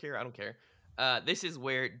want to work here? I don't care. This is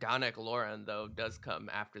where Danek Loran though does come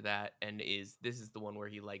after that, and this is the one where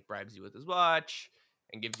he like bribes you with his watch,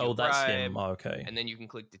 and gives you Oh, a that's bribe, him. Okay. and then you can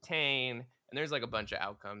click detain, and there's like a bunch of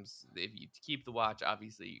outcomes. If you keep the watch,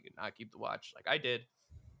 obviously you can not keep the watch, like I did.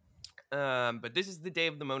 But this is the day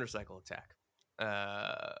of the motorcycle attack,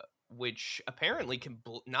 which apparently can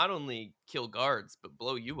not only kill guards but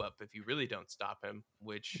blow you up if you really don't stop him.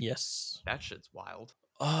 Which Yes. that shit's wild.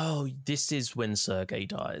 Oh, this is when Sergei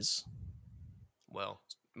dies. Well,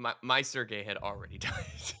 my Sergei had already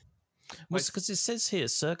died. Well, because it says here,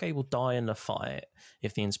 Sergei will die in the fight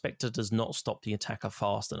if the inspector does not stop the attacker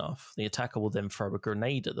fast enough. The attacker will then throw a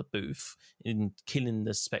grenade at the booth, in killing the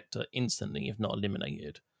inspector instantly if not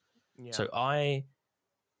eliminated. Yeah. So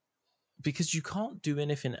because you can't do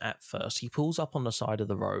anything at first, he pulls up on the side of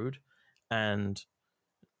the road, and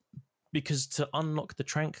because to unlock the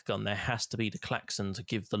trank gun, there has to be the klaxon to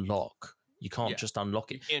give the lock. You can't just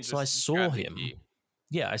unlock it. So I saw him.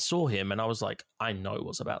 Yeah, I saw him, and I was like, I know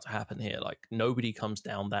what's about to happen here. Like, nobody comes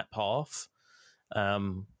down that path.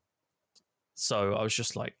 So I was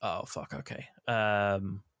just like, oh, fuck, okay.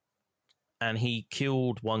 And he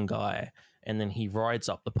killed one guy, and then he rides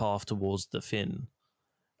up the path towards the fin.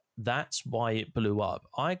 That's why it blew up.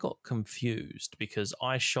 I got confused because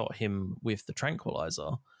I shot him with the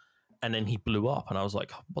tranquilizer, and then he blew up, and I was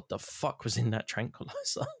like, what the fuck was in that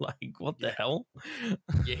tranquilizer? Like, what the hell?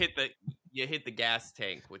 You hit the gas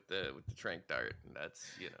tank with the trank dart, and that's,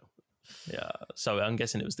 Yeah, so I'm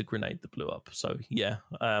guessing it was the grenade that blew up. So yeah,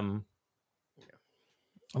 I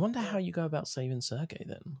wonder how you go about saving Sergei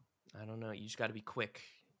then. I don't know. You just got to be quick.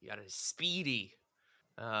 You got to be speedy.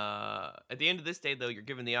 At the end of this day, though, you're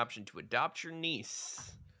given the option to adopt your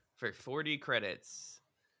niece for 40 credits.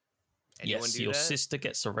 Anyone yes, do your that? sister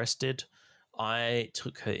gets arrested. I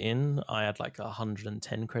took her in. I had like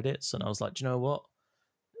 110 credits, and I was like, do you know what?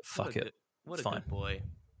 Fuck it. What a Fine. good boy.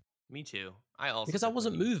 Me too. I also because I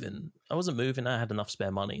wasn't moving. I had enough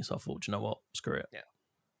spare money, so I thought, you know what? Screw it. Yeah.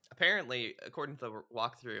 Apparently, according to the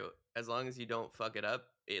walkthrough, as long as you don't fuck it up,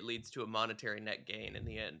 it leads to a monetary net gain in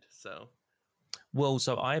the end. So, well,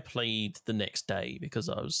 so I played the next day because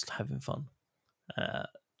I was having fun.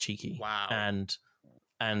 Cheeky. Wow.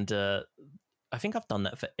 And I think I've done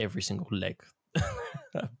that for every single leg.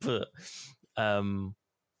 But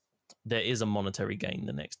there is a monetary gain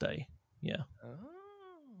the next day. Yeah. Oh,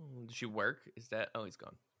 did she work? Is that? Oh, he's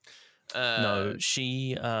gone. No,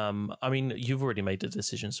 she. I mean, you've already made the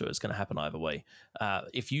decision, so it's going to happen either way.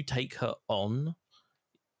 If you take her on,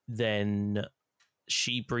 then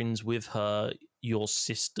she brings with her your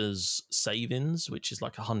sister's savings, which is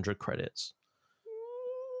like 100 credits.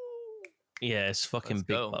 Yeah, it's fucking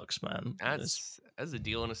big bucks, man. That's a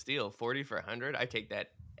deal and a steal. 40 for 100. I take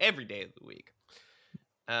that every day of the week.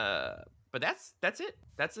 But that's it.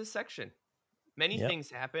 That's this section. Many things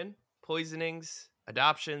happen: poisonings,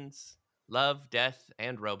 adoptions, love, death,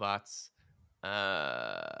 and robots.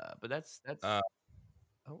 But that's.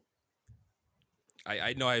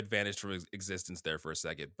 I know I had vanished from existence there for a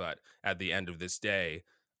second, but at the end of this day,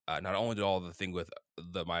 not only did all the thing with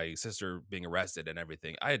my sister being arrested and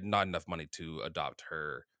everything, I had not enough money to adopt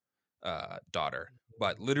her daughter.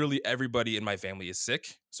 But literally everybody in my family is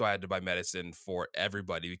sick, so I had to buy medicine for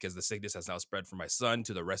everybody because the sickness has now spread from my son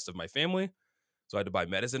to the rest of my family. So I had to buy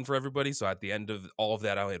medicine for everybody. So at the end of all of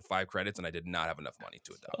that, I only had 5 credits, and I did not have enough money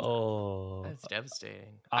to adopt. Oh, that's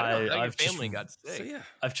devastating. I don't know how your family got sick. So yeah,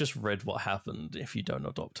 I've just read what happened if you don't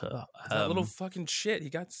adopt her. That little fucking shit. He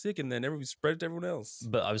got sick, and then everybody spread it to everyone else.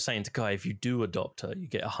 But I was saying to Kai, if you do adopt her, you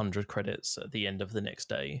get 100 credits at the end of the next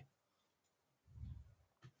day.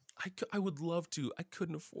 I would love to. I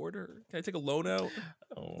couldn't afford her. Can I take a loan out?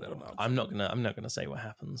 Oh, I'm not gonna say what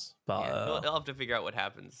happens, but he'll have to figure out what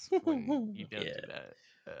happens when you don't do that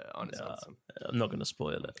on his own. I'm not gonna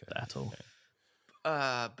spoil it at all.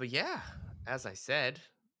 But yeah, as I said,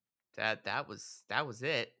 that was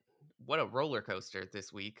it. What a roller coaster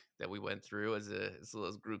this week that we went through as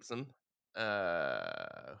groupsome.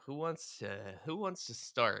 Who wants to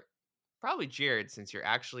start? Probably Jared, since you're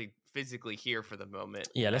actually physically here for the moment.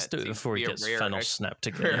 Yeah, let's do it before he gets Thanos snapped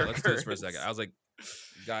again. Yeah, let's do this for a second. I was like,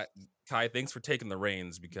 Kai, thanks for taking the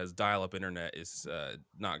reins because dial-up internet is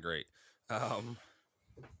not great.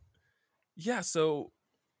 Yeah, so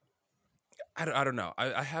I don't know.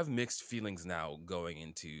 I have mixed feelings now going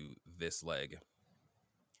into this leg.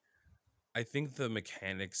 I think the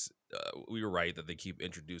mechanics, we were right that they keep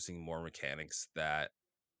introducing more mechanics that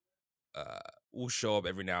will show up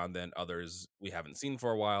every now and then. Others we haven't seen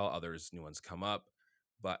for a while. Others, new ones come up.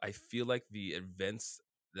 But I feel like the events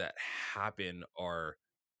that happen are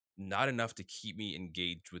not enough to keep me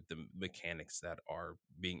engaged with the mechanics that are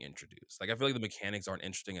being introduced. Like, I feel like the mechanics aren't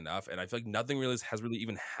interesting enough. And I feel like nothing really has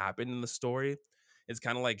even happened in the story. It's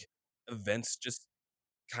kind of like events just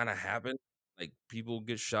kind of happen. Like people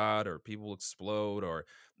get shot or people explode, or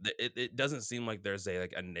it doesn't seem like there's a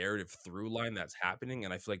narrative through line that's happening,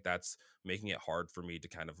 and I feel like that's making it hard for me to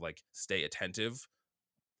kind of like stay attentive.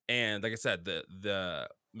 And like I said, the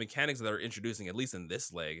mechanics that are introducing, at least in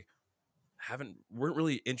this leg, weren't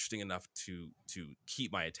really interesting enough to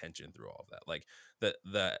keep my attention through all of that. Like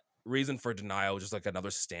the reason for denial was just like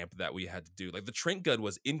another stamp that we had to do. Like the Trink gun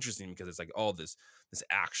was interesting because it's like all this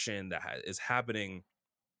action that is happening.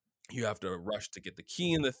 You have to rush to get the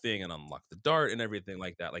key in the thing and unlock the dart and everything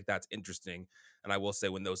like that. Like that's interesting. And I will say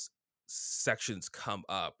when those sections come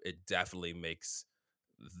up, it definitely makes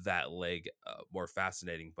that leg more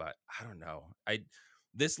fascinating. But I don't know.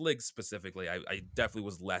 This leg specifically, I definitely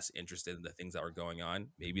was less interested in the things that were going on.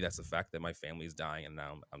 Maybe that's the fact that my family's dying and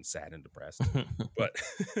now I'm sad and depressed. But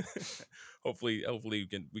hopefully we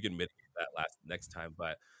can mitigate that next time.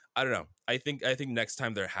 But I don't know. I think next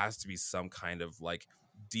time there has to be some kind of like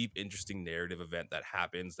deep, interesting narrative event that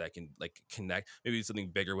happens that can like connect, maybe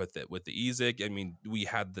something bigger with the Ezek. I mean, we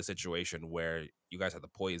had the situation where you guys had the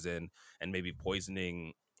poison, and maybe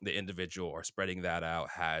poisoning the individual or spreading that out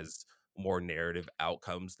has more narrative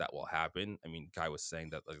outcomes that will happen. I mean, Guy was saying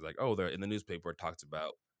that like oh, they're in the newspaper, it talks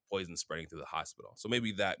about poison spreading through the hospital. So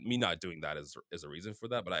maybe that me not doing that is a reason for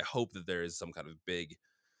that. But I hope that there is some kind of big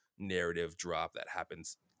narrative drop that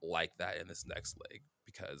happens like that in this next leg,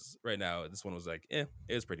 because right now this one was like, it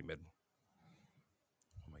was pretty mid.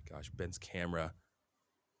 Oh my gosh, Ben's camera.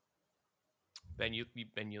 Ben, you.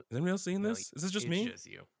 Is anyone else seeing this? Is this just me? Just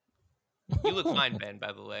you. You look fine, Ben.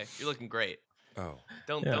 By the way, you're looking great. Oh,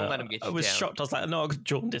 don't let him get you. I was down. shocked. I was like, no, I got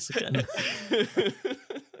jaundice again.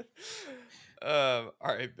 All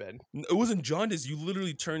right, Ben. It wasn't jaundice. You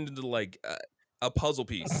literally turned into like a puzzle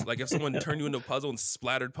piece. Like if someone turned you into a puzzle and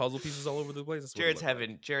splattered puzzle pieces all over the place. Jared's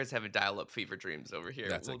having dial-up fever dreams over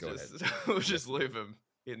here. We'll just leave him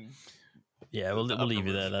in. Yeah, we'll leave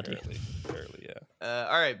you there, laddie. Barely, yeah.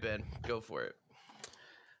 All right, Ben, go for it.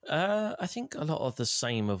 I think a lot of the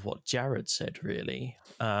same of what Jared said, really.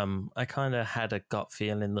 I kind of had a gut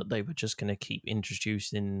feeling that they were just going to keep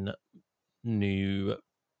introducing new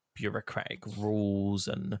bureaucratic rules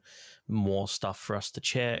and more stuff for us to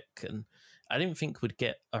check. And I didn't think we'd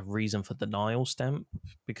get a reason for denial stamp,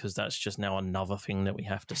 because that's just now another thing that we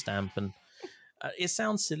have to stamp. And it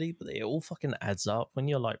sounds silly, but it all fucking adds up when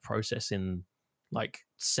you're like processing like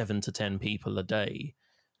 7 to 10 people a day.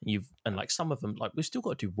 And like some of them, like we've still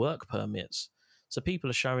got to do work permits. So people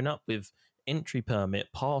are showing up with entry permit,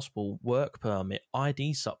 passport, work permit,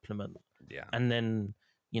 ID supplement. Yeah. And then,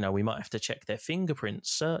 we might have to check their fingerprints,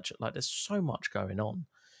 search it. Like there's so much going on.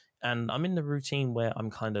 And I'm in the routine where I'm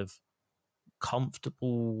kind of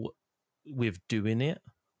comfortable with doing it.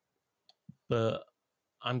 But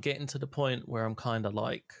I'm getting to the point where I'm kind of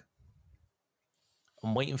like,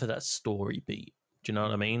 I'm waiting for that story beat. Do you know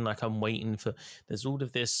what I mean? Like I'm waiting for, there's all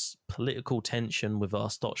of this political tension with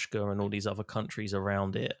Arstotzka and all these other countries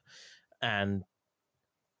around it. And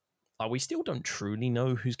we still don't truly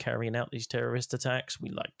know who's carrying out these terrorist attacks.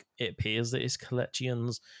 It appears that it's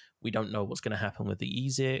Kalechians. We don't know what's going to happen with the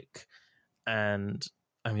Ezek. And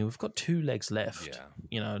I mean, we've got 2 legs left,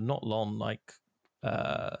 not long, like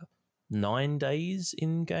 9 days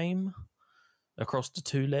in game across the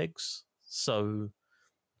 2 legs. So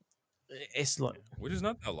it's like, which is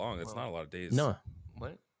not that long. It's not a lot of days. No.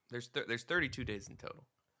 What? There's 32 days in total.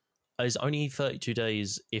 It's only 32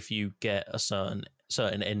 days if you get a certain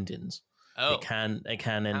endings. Oh, it can end at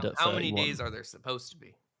 31. How many days are there supposed to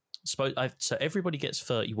be? So everybody gets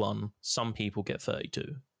 31. Some people get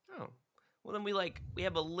 32. Oh, well then we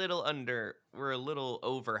have a little under. We're a little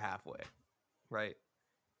over halfway, right?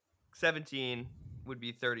 17 would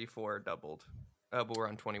be 34 doubled, but we're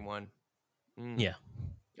on 21. Yeah.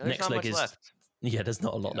 There's next leg is left. Yeah, there's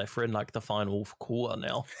not a lot left. We're in like the final quarter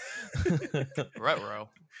now. Right, bro.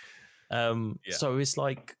 So it's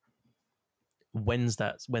like, when's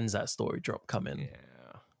that story drop coming?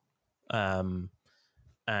 Yeah.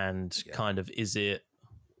 And kind of, is it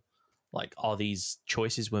like, are these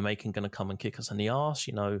choices we're making going to come and kick us in the arse?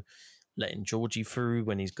 Letting Georgie through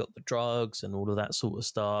when he's got the drugs and all of that sort of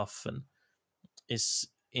stuff. And it's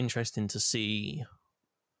interesting to see.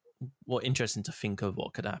 Interesting to think of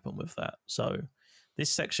what could happen with that. So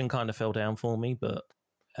this section kind of fell down for me, but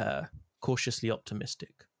cautiously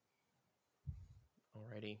optimistic.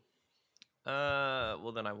 Alrighty.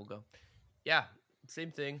 Well, then I will go. Yeah,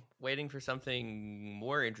 same thing. Waiting for something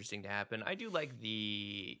more interesting to happen. I do like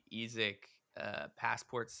the Ezek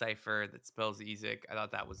passport cipher that spells Ezek. I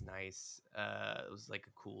thought that was nice. It was like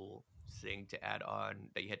a cool thing to add on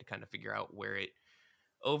that you had to kind of figure out where it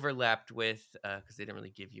overlapped with, because they didn't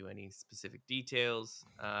really give you any specific details.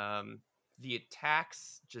 The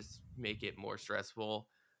attacks just make it more stressful,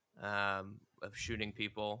 of shooting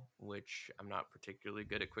people, which I'm not particularly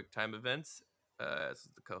good at quick time events, as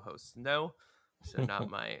the co-hosts know. So not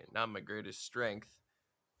my greatest strength.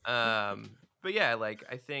 But yeah, like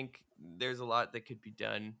I think there's a lot that could be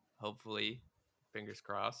done, hopefully, fingers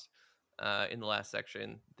crossed, in the last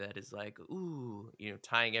section that is like, ooh,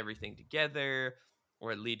 tying everything together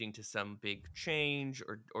or leading to some big change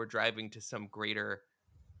or driving to some greater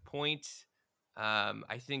point.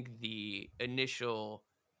 I think the initial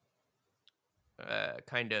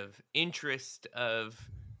kind of interest of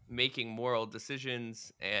making moral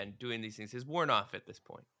decisions and doing these things is worn off at this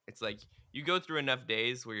point. It's like you go through enough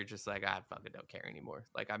days where you're just like, I fucking don't care anymore.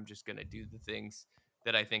 Like, I'm just going to do the things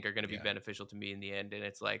that I think are going to be beneficial to me in the end. And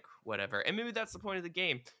it's like, whatever. And maybe that's the point of the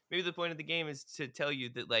game. Maybe the point of the game is to tell you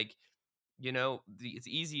that, like, it's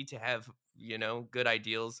easy to have, good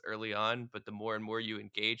ideals early on, but the more and more you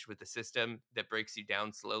engage with the system that breaks you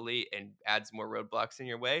down slowly and adds more roadblocks in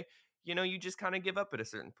your way, you just kind of give up at a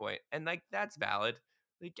certain point. And like, that's valid.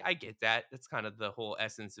 Like, I get that. That's kind of the whole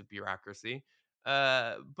essence of bureaucracy.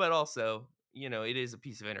 But also, it is a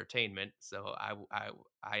piece of entertainment. So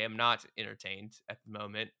I am not entertained at the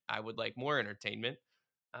moment. I would like more entertainment.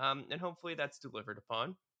 And hopefully that's delivered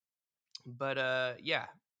upon. But yeah,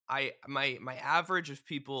 my average of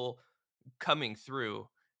people coming through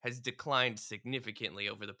has declined significantly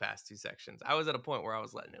over the past two sections. I was at a point where I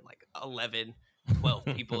was letting in like 11, 12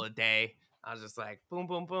 people a day. I was just like, boom,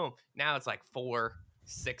 boom, boom. Now it's like 4,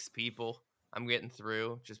 6 people I'm getting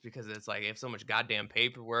through, just because it's like, if so much goddamn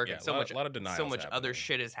paperwork and so much, a lot of denials, so much other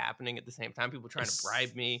shit is happening at the same time. People trying to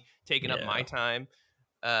bribe me, taking up my time.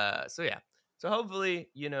 So yeah. So hopefully,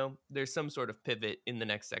 there's some sort of pivot in the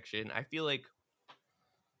next section. I feel like,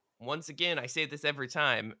 once again, I say this every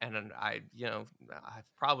time, and I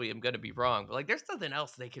probably am going to be wrong, but like, there's nothing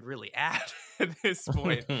else they could really add at this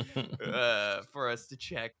point for us to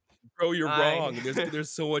check. Bro, you're wrong.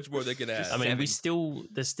 There's so much more they can add. I mean, there's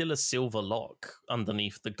still a silver lock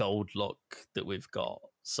underneath the gold lock that we've got.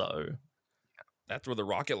 So that's where the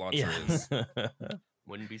rocket launcher is.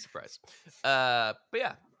 Wouldn't be surprised. But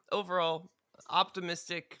yeah, overall,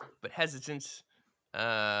 optimistic but hesitant.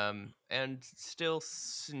 And still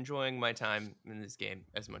enjoying my time in this game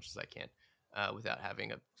as much as I can, without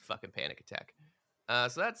having a fucking panic attack.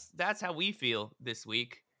 So that's how we feel this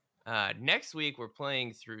week. Next week we're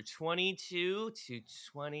playing through 22 to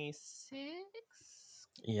 26.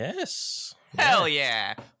 Yes. Hell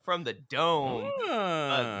yeah! From the dome.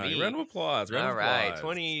 Round of applause. All right,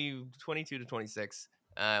 22 to 26.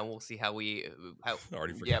 We'll see how we.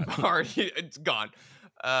 Already forgot. Yeah, already it's gone.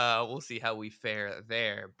 We'll see how we fare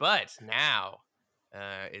there. But now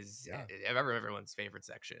is everyone's favorite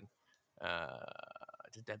section.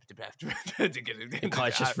 Kai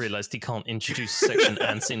just realized he can't introduce section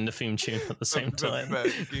and sing the theme tune at the same time.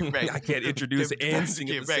 I can't introduce and sing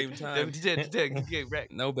at the same time.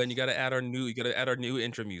 No, Ben, you gotta add our new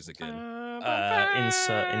intro music in.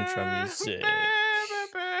 Insert intro music.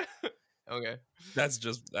 Okay. That's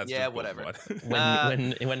just whatever.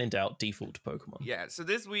 when in doubt, default to Pokemon. Yeah, so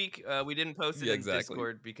this week we didn't post it in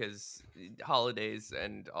Discord because holidays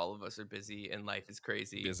and all of us are busy and life is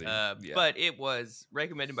crazy. But it was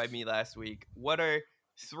recommended by me last week. What are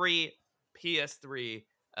 3 PS3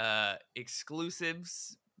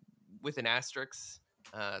 exclusives with an asterisk?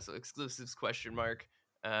 So exclusives ?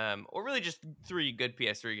 Or really just 3 good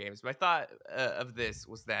PS3 games. My thought of this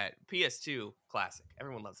was that PS2, classic.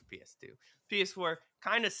 Everyone loves a PS2. PS4,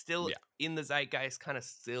 kind of still in the zeitgeist, kind of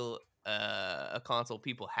still a console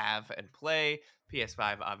people have and play.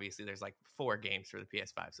 PS5, obviously, there's like 4 games for the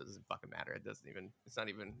PS5, so it doesn't fucking matter. It's not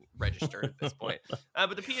even registered at this point.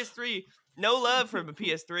 But the PS3, no love for the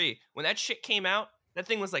PS3. When that shit came out, that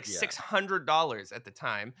thing was like $600 at the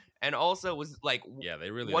time, and also was like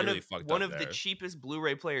they really fucked one up of there. the cheapest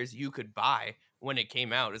Blu-ray players you could buy when it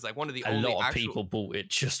came out. It's like one of the a lot of people bought it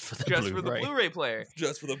just for the Blu-ray player.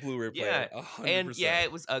 Just for the Blu-ray player. Yeah, 100%. and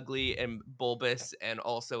it was ugly and bulbous, and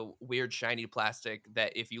also weird shiny plastic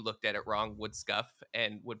that if you looked at it wrong would scuff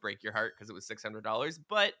and would break your heart because it was $600.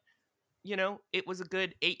 But it was a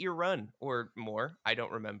good 8-year run or more. I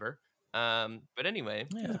don't remember. But anyway,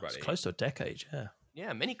 it's close to a decade.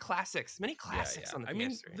 Yeah, many classics on the PS3. I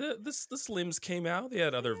mean, the Slims came out. They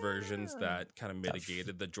had other versions that kind of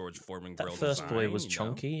mitigated the George Foreman grill. That first boy was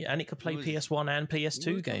chunky, and it could play PS1 and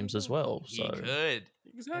PS2 games as well. So he could.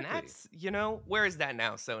 Exactly. And that's, where is that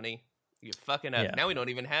now, Sony? You fucking up. Yeah. Now we don't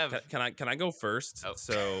even have. Can I go first? Oh.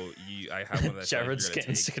 So I have one that Jared's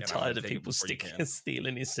getting sick and tired of people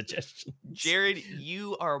stealing his suggestions. Jared,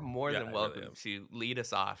 you are more Yeah, than I welcome really am. to lead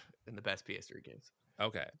us off in the best PS3 games.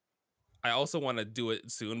 Okay. I also want to do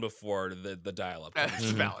it soon before the dial-up. That's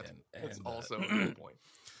comes valid. in. That's And, also a good point.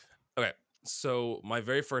 Okay. So my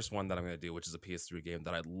very first one that I'm going to do, which is a PS3 game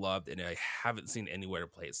that I loved, and I haven't seen anywhere to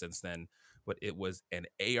play it since then, but it was an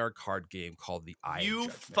AR card game called The Eye of You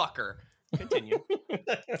Judgment. fucker. Continue.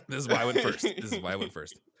 This is why I went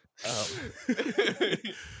first.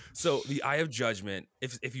 So The Eye of Judgment,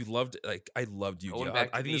 if you loved, like, I loved Yu-Gi-Oh! Going back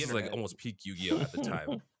I to think the this is like internet. almost peak Yu-Gi-Oh! At the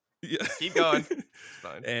time. Yeah. Keep going. It's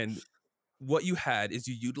fine. And what you had is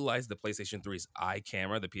you utilized the PlayStation 3's eye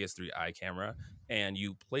camera, the PS3 eye camera, and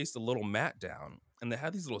you placed a little mat down, and they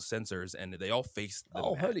had these little sensors, and they all faced the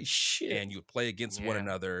Oh, mat. holy shit. And you would play against one Yeah.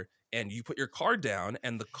 another, and you put your card down,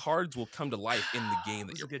 and the cards will come to life in the game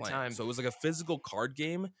that It was a you're good playing. time. So it was like a physical card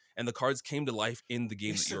game, and the cards came to life in the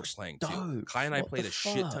game This that you were looks playing too. dope. Kai and I What played the a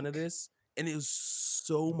shit ton of fuck? this, and it was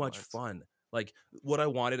so much What? fun. Like, what I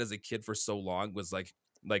wanted as a kid for so long was like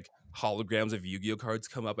holograms of Yu-Gi-Oh cards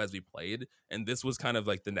come up as we played, and this was kind of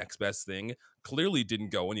like the next best thing. Clearly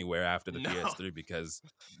didn't go anywhere after the No. PS3 because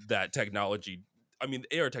that technology, I mean,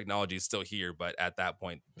 the AR technology is still here, but at that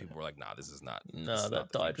point people were like, nah, this is not. this No, is that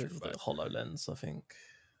not the died future, with but the HoloLens, I think.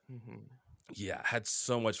 Mhm. yeah, had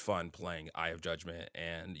so much fun playing Eye of Judgment,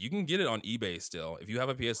 and you can get it on eBay still. If you have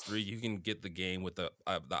a PS3, you can get the game with the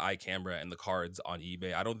eye camera and the cards on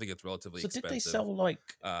eBay. I don't think it's relatively So expensive. did they sell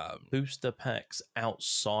like Um, booster packs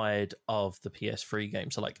outside of the PS3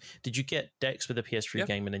 game? So like, did you get decks with the PS3 Yeah.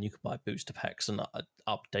 game and then you could buy booster packs and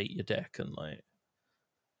update your deck and like?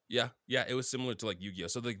 Yeah, it was similar to like Yu-Gi-Oh.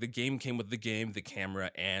 So the game came with the game, the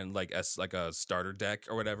camera, and like a starter deck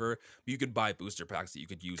or whatever. You could buy booster packs that you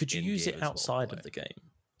could use. Could you in use game it as well to outside play. of the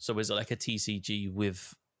game? So is it like a TCG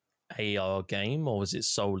with AR game, or was it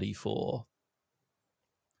solely for?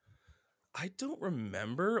 I don't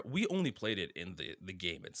remember. We only played it in the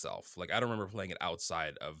game itself. Like I don't remember playing it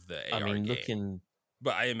outside of the AR I mean, game. looking.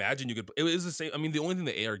 But I imagine you could. It was the same. I mean, the only thing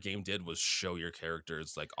the AR game did was show your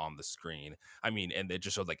characters like on the screen. I mean, and it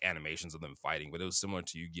just showed like animations of them fighting. But it was similar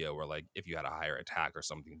to Yu-Gi-Oh, where like if you had a higher attack or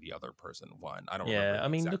something, the other person won. I don't. remember Yeah, the I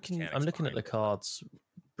mean, exact I'm mechanics looking at behind the it, but- cards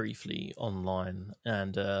briefly online,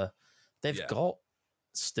 and they've Yeah. got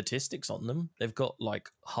statistics on them. They've got like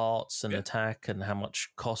hearts and Yeah. attack and how much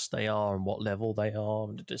cost they are and what level they are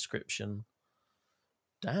and the description.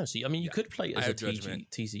 Damn. So I mean, you Yeah. could play it Eye as a of Judgment.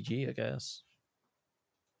 TCG, I guess.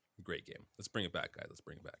 Great game. Let's bring it back, guys. Let's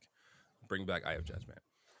bring it back. Bring back Eye of Judgment.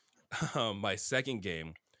 My second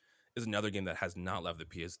game is another game that has not left the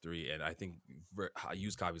PS3, and I think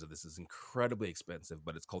used copies of this is incredibly expensive,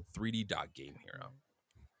 but it's called 3D Dot Game Hero.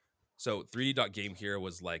 So 3D Dot Game Hero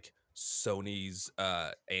was like Sony's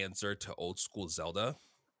answer to old school Zelda.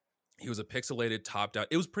 He was a pixelated top-down.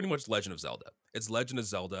 It was pretty much Legend of Zelda. It's Legend of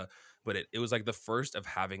Zelda, but it was like the first of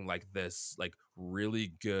having like this like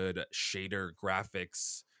really good shader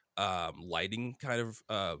graphics, lighting kind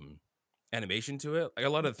of animation to it. Like a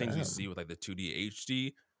lot of the things you Damn. see with like the 2D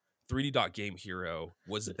HD, 3D Dot Game Hero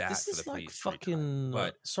was that This for is the like PS3 fucking. time.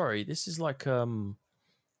 But Sorry, this is like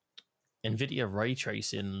NVIDIA ray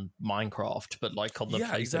tracing Minecraft, but like on the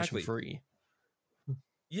Yeah, PlayStation exactly. 3.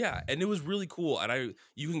 yeah, and it was really cool. And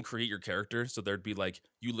you can create your character, so there'd be like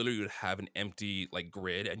you literally would have an empty like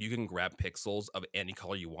grid, and you can grab pixels of any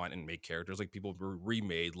color you want and make characters. Like people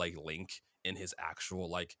remade like Link in his actual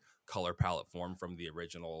like color palette form from the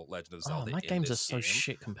original Legend of Oh, Zelda. my in games are this so game.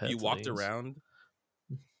 shit compared You to walked these. around.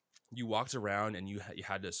 You walked around and you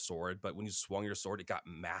had a sword, but when you swung your sword, it got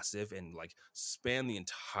massive and like spanned the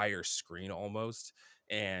entire screen almost.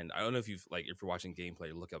 And I don't know if you've like if you're watching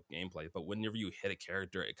gameplay, look up gameplay, but whenever you hit a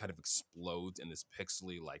character, it kind of explodes in this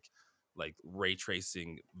pixely like ray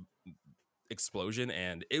tracing explosion,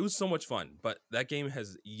 and it was so much fun. But that game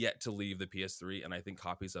has yet to leave the PS3, and I think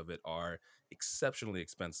copies of it are exceptionally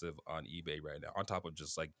expensive on eBay right now. On top of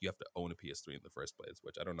just like you have to own a PS3 in the first place,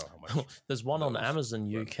 which I don't know how much. There's one on those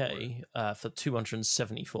Amazon run UK for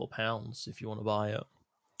 £274 if you want to buy it.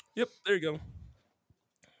 Yep, there you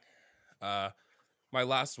go. My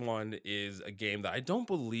last one is a game that I don't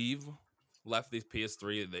believe left the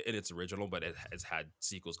PS3 in its original, but it has had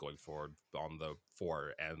sequels going forward on the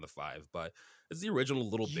 4 and the 5. But it's the original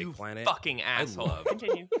Little You Big Planet. fucking asshole. love-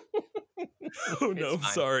 Continue. Oh no, It's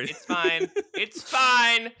fine. sorry. It's fine. It's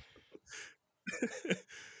fine.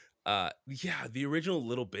 Yeah, the original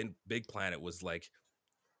Little Big Planet was like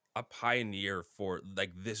a pioneer for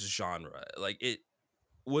like this genre. Like it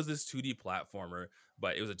was this 2D platformer,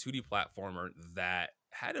 but it was a 2D platformer that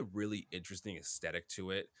had a really interesting aesthetic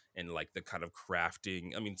to it, and like the kind of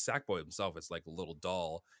crafting. I mean, Sackboy himself is like a little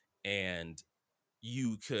doll, and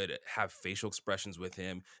you could have facial expressions with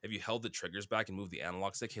him. If you held the triggers back and moved the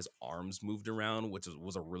analog stick, his arms moved around, which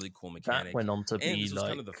was a really cool mechanic. That went on to And be this was like,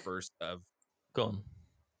 kind of the first of. gone.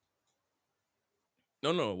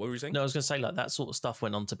 No, what were you saying? No, I was going to say, like, that sort of stuff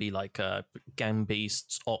went on to be like Gang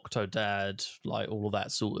Beasts, Octodad, like all of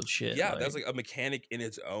that sort of shit. Yeah, that's like a mechanic in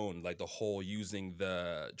its own, like the whole using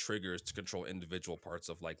the triggers to control individual parts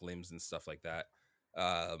of like limbs and stuff like that.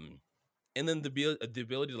 And then the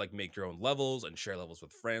ability to like make your own levels and share levels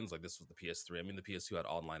with friends. Like this was the PS3. I mean, the PS2 had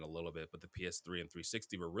online a little bit, but the PS3 and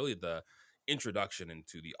 360 were really the introduction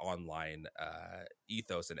into the online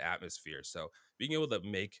ethos and atmosphere. So being able to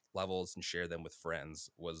make levels and share them with friends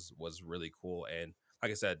was really cool. And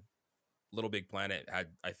like I said, Little Big Planet had,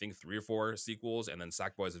 I think, 3 or 4 sequels, and then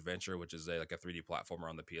Sackboy's Adventure, which is like a 3D platformer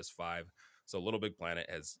on the PS5. So Little Big Planet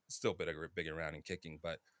has still been big around and kicking,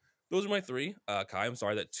 but those are my 3. Kai, I'm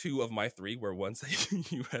sorry that 2 of my 3 were ones that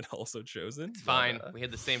you had also chosen. It's fine. We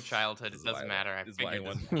had the same childhood. It doesn't matter. I figured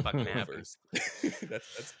this would fucking happen. First. That's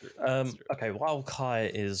true. That's true. Okay, while Kai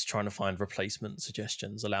is trying to find replacement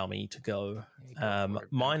suggestions, allow me to go.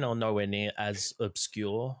 Mine are nowhere near as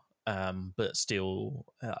obscure, but still,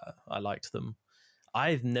 I liked them.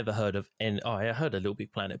 I've never heard of any. Oh, I heard of Little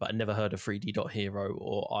Big Planet, but I never heard of 3D Dot Hero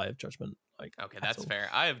or Eye of Judgment. Like, okay, that's fair.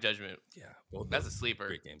 Eye of Judgment. Yeah, well, that's a sleeper.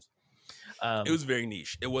 Great games. It was very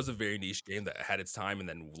niche. It was a very niche game that had its time and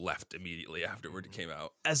then left immediately afterward it came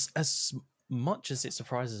out. As much as it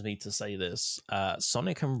surprises me to say this,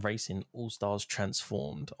 Sonic and Racing All-Stars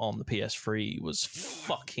Transformed on the PS3 was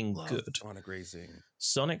fucking good. Sonic Racing.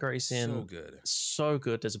 Sonic Racing. So good. So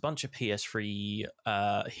good. There's a bunch of PS3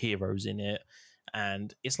 heroes in it,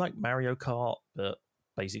 and it's like Mario Kart, but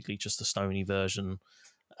basically just a Stony version.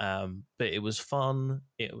 But it was fun.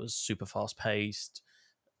 It was super fast-paced,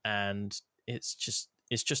 and it's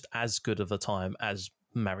just as good of a time as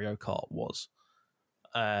Mario Kart was.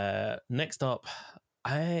 Next up,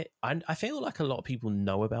 I feel like a lot of people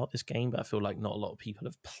know about this game, but I feel like not a lot of people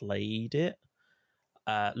have played it.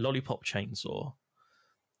 Lollipop Chainsaw.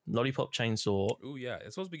 Lollipop Chainsaw. Oh yeah,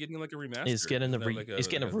 it's supposed to be getting like a remaster. It's getting it's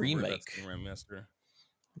getting a remake. Remaster.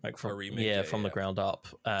 Like from remake, from the ground up.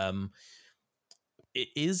 It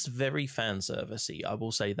is very fan servicey. I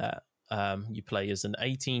will say that. You play as an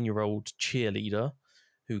 18-year-old cheerleader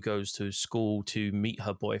who goes to school to meet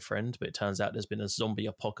her boyfriend, but it turns out there's been a zombie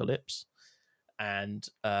apocalypse, and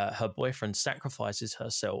her boyfriend sacrifices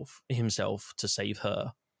himself to save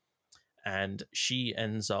her, and she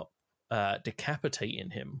ends up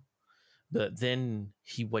decapitating him. But then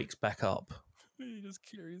he wakes back up. He just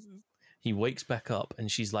curious. He wakes back up,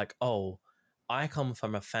 and she's like, "Oh, I come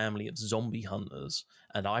from a family of zombie hunters,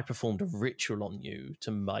 and I performed a ritual on you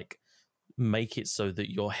to make it so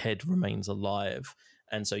that your head remains alive."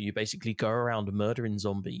 And so you basically go around murdering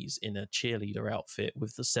zombies in a cheerleader outfit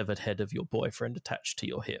with the severed head of your boyfriend attached to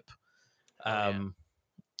your hip.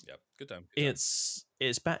 Yep, good time. It's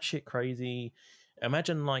batshit crazy.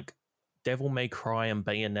 Imagine like Devil May Cry and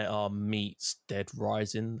Bayonetta meets Dead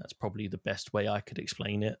Rising. That's probably the best way I could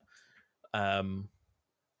explain it. From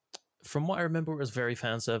what I remember, it was very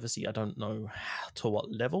fan servicey. I don't know to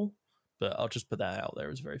what level, but I'll just put that out there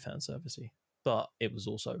as very fan servicey. But it was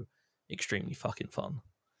also extremely fucking fun.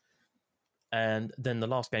 And then the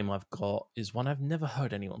last game I've got is one I've never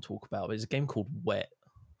heard anyone talk about. It's a game called Wet.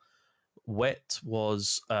 Wet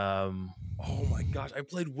was oh my gosh, I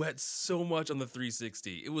played Wet so much on the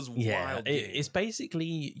 360. It was wild. It's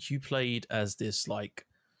basically you played as this like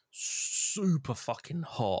super fucking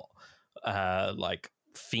hot like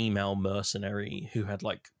female mercenary who had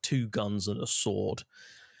like 2 guns and a sword,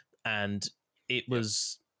 and it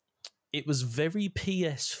was very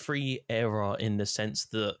PS3 era in the sense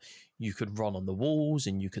that you could run on the walls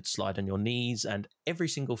and you could slide on your knees, and every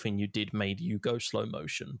single thing you did made you go slow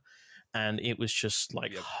motion. And it was just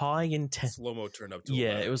like high intensity. Slow-mo turned up to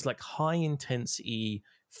it was like high intensity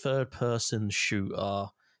third person shooter.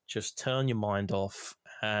 Just turn your mind off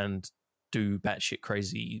and do batshit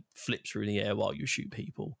crazy flips through the air while you shoot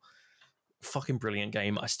people. Fucking brilliant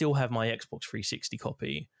game. I still have my Xbox 360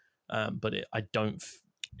 copy, but I don't.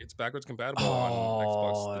 It's backwards compatible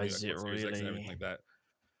on Xbox. Is it really? And everything like that.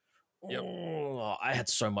 Yep. Oh, I had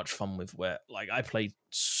so much fun with Wet. Like I played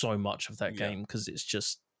so much of that game because it's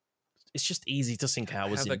just easy to sink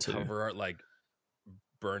hours into. The cover art like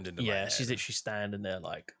burned into my head. She's literally standing there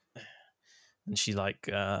like, and she like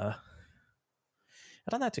I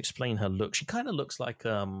don't know how to explain her look. She kind of looks like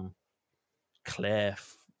Claire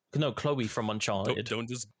No, Chloe from Uncharted. Don't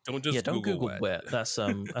just don't Google wet. wet. That's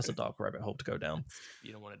a dark rabbit hole to go down.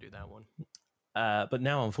 You don't want to do that one. But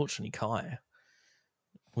now, unfortunately, Kai,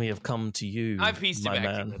 we have come to you. I pieced it my back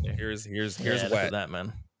man. together. Here's Yeah, look wet. at that,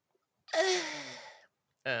 man.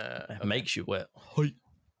 It Okay. makes you wet.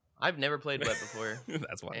 I've never played wet before,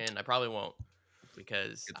 That's why. and I probably won't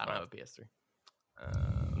because It's I don't fine. have a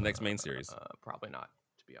PS3. Next main series. Probably not,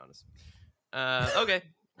 to be honest. Okay,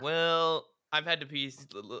 well, I've had to piece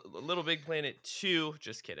Little Big Planet 2.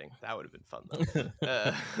 Just kidding. That would have been fun,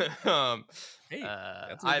 though. Hey,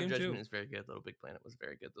 that's a Eye of game, Judgment too. is very good. Little Big Planet was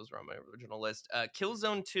very good. Those were on my original list.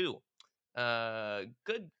 Killzone 2.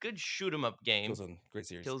 Good shoot 'em up game. Killzone, great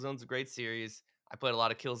series. Killzone's a great series. I played a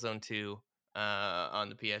lot of Killzone 2 on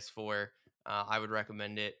the PS4. I would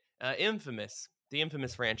recommend it. Infamous, the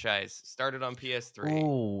Infamous franchise, started on PS3.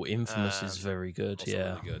 Oh, Infamous is very good. Also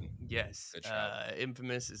Yeah. really good. Yes, Good shout.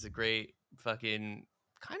 Infamous is a great fucking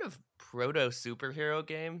kind of proto superhero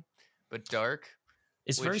game, but dark.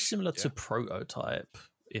 It's very Which- similar to yeah. Prototype.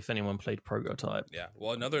 If anyone played Prototype, Yeah.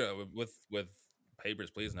 Well, another with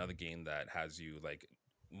Papers, Please, another game that has you like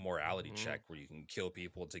morality Mhm. check where you can kill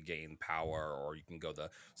people to gain power, or you can go the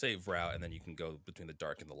save route, and then you can go between the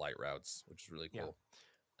dark and the light routes, which is really Yeah. cool.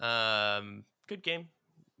 Good game,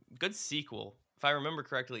 good sequel. If I remember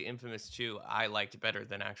correctly, Infamous 2 I liked better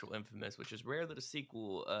than actual Infamous, which is rare that a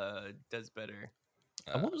sequel does better.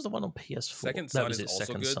 and what was the one on PS4? Second that Son was is it, also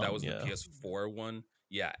Second good. Son, That was yeah. the PS4 one.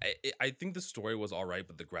 Yeah, I think the story was all right,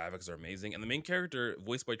 but the graphics are amazing. And the main character,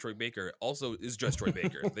 voiced by Troy Baker, also is just Troy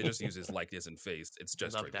Baker. They just use his likeness and face. It's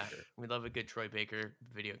just Love Troy that. Baker. We love a good Troy Baker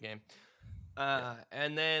video game.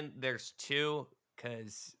 And then there's 2,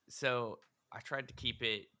 so I tried to keep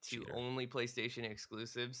it to Cheater. only PlayStation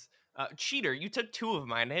exclusives. Cheater, you took 2 of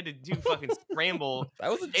mine. I had to do fucking scramble. That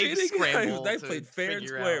was a Egg cheating. scramble I to played fair and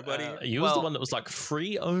figure square, out, buddy. You was the well- one that was like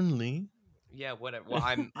free only. Yeah, whatever. Well,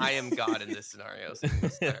 I am God in this scenario. So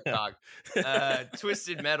I'm gonna dog.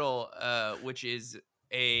 Twisted Metal, which is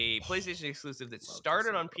a PlayStation exclusive that Love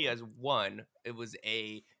started Twisted on PS1. It was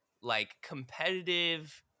a like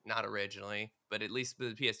competitive, not originally, but at least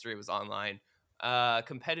the PS3 was online.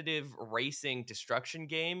 Competitive racing destruction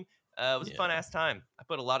game. It was a Yeah. fun ass time. I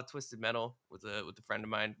put a lot of Twisted Metal with a friend of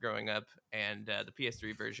mine growing up, and the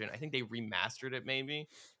PS3 version. I think they remastered it maybe,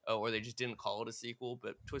 or they just didn't call it a sequel.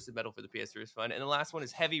 But Twisted Metal for the PS3 is fun. And the last one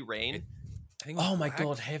is Heavy Rain. I think it was Oh my Black.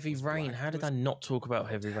 god, Heavy Was Rain. Black How did I Twist- not talk about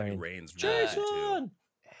Heavy Rain? Rain's really good, too.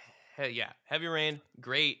 Jason! Yeah, Heavy Rain,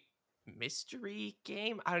 great mystery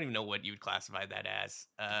game. I don't even know what you would classify that as.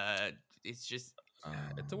 It's just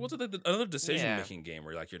It's another decision-making game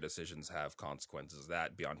where like your decisions have consequences.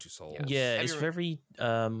 That Beyond Two Souls. Yeah, Heavy it's Rain- very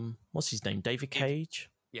what's his name? David Cage?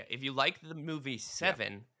 yeah. If you like the movie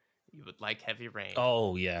Seven, you would like Heavy Rain.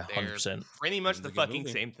 Oh yeah, They're 100%. pretty much It's a the good fucking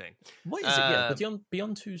movie. same thing. What is it? Yeah, Uh,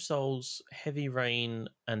 Beyond Two Souls, Heavy Rain,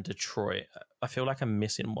 and Detroit. I feel like I'm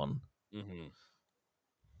missing one. Mm-hmm.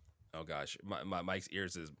 Oh gosh, my Mike's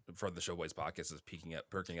ears is from the Showboys podcast is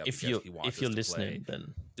perking up If because you're he wants if you're us to play listening,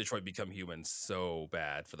 then Detroit Become Human so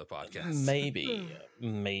bad for the podcast.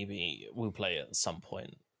 maybe we'll play it at some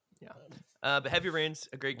point. But Heavy Rain's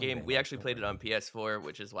a great One game. day, We Mike, actually don't played it worry. on PS4,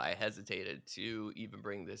 which is why I hesitated to even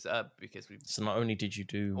bring this up because we So not only did you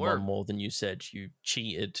do Or- one more than you said, you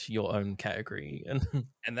cheated your own category. And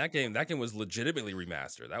And that game was legitimately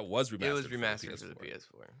remastered. That was remastered. it was for the remastered for the PS4.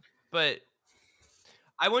 PS4. But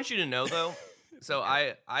I want you to know though, so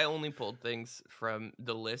I only pulled things from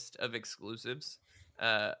the list of exclusives,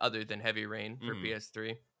 other than Heavy Rain for Mhm.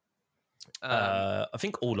 PS3. I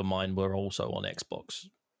think all of mine were also on Xbox.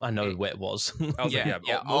 I know Okay. Wet was. I was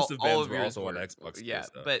like, most of Ben's were yours also on Xbox. Yeah,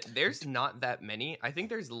 based, but there's not that many. I think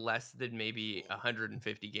there's less than maybe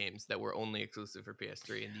 150 games that were only exclusive for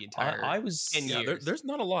PS3 in the entire. I was 10 yeah, years. there's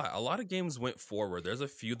not a lot. A lot of games went forward. There's a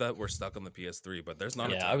few that were stuck on the PS3, but there's not.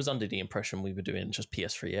 a yeah, ton. I was under the impression we were doing just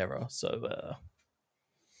PS3 era. So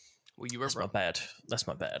Well, you were that's my wrong. bad. That's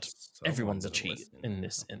my bad. Someone Everyone's a wasn't cheat listening. in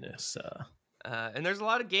this. And there's a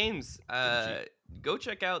lot of games. cheat. Go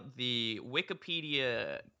check out the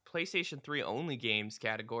Wikipedia PlayStation 3 only games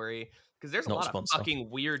category because there's a Not lot sponsor. of fucking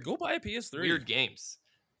weird, Go buy a PS3. weird games.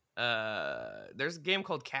 There's a game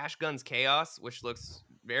called Cash Guns Chaos, which looks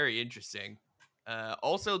very interesting.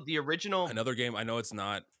 Also, the original Another game. I know it's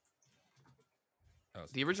not. Oh,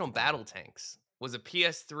 the original Battle Tanks was a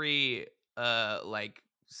PS3 like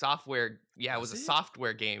software. Yeah, it was a Was it?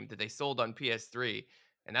 software game that they sold on PS3,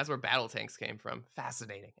 and that's where Battle Tanks came from.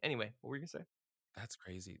 Fascinating. Anyway, what were you gonna say? That's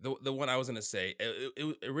crazy. The one I was gonna say,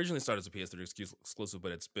 it originally started as a PS3 exclusive,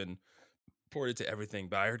 but it's been ported to everything.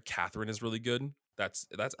 But I heard Catherine is really good. That's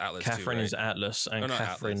Atlas. Catherine too, is right? Atlas, and Oh, no,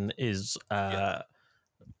 Catherine is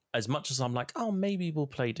as much as I'm like, oh, maybe we'll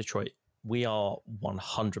play Detroit, we are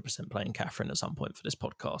 100% playing Catherine at some point for this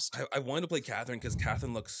podcast. I wanted to play Catherine because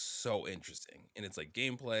Catherine looks so interesting, and it's like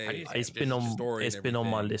gameplay. It's been on story. It's been on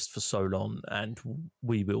my list for so long, and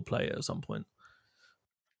we will play it at some point.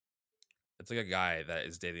 It's like a guy that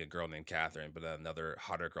is dating a girl named Catherine, but then another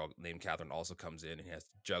hotter girl named Catherine also comes in, and he has to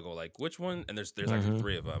juggle like which one. And there's actually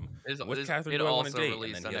 3 of them. Which Catherine do I want to date?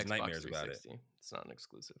 And then he has nightmares about it. It's not an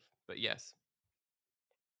exclusive, but yes.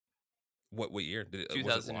 What year did it? 2008.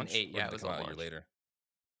 Was it launch? Yeah, it was a year later.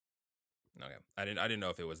 Okay, I didn't know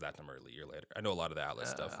if it was that number a year later. I know a lot of the Atlas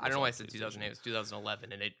stuff. I don't know why I said 2008. It was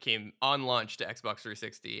 2011, and it came on launch to Xbox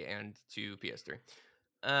 360 and to PS3.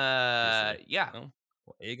 Yeah.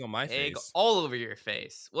 Well, egg on my face. Egg all over your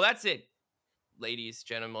face. Well, that's it, ladies,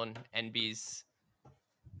 gentlemen, NBs. What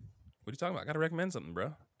are you talking about? I gotta recommend something,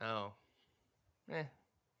 bro. Oh. Yeah.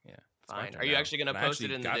 Fine. Are you actually gonna post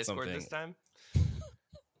it in the Discord this time?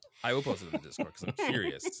 I will post it in the Discord because I'm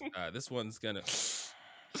curious. This one's gonna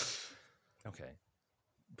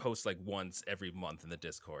post like once every month in the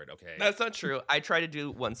Discord. Okay, that's not true. I try to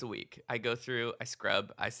do once a week. I go through, I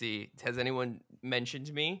scrub, I see has anyone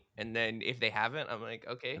mentioned me, and then if they haven't, I'm like,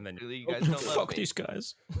 okay, and then you guys don't love fuck me. These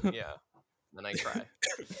guys. Yeah, then I cry.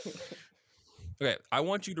 Okay, I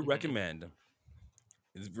want you to recommend.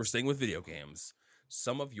 We're staying with video games.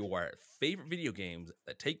 Some of your favorite video games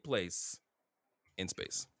that take place in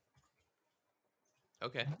space.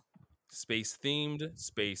 Okay. Space themed,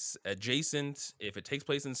 space adjacent. If it takes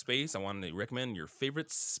place in space, I want to recommend your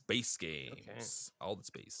favorite space games. Okay. All the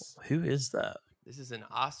space. Who is that? This is an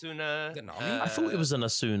Asuna. I thought it was an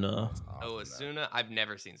Asuna. Oh, Asuna. I've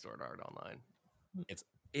never seen Sword Art Online.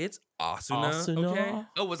 It's Asuna. Okay.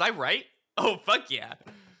 Oh, was I right? Oh, fuck yeah.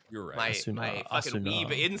 You're right. My fucking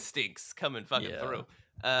weeb instincts coming fucking through.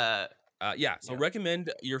 So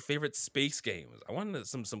recommend your favorite space games. I wanted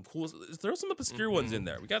some cool. Throw some obscure ones in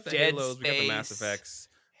there. We got the Dead Halos, Space, we got the Mass Effects,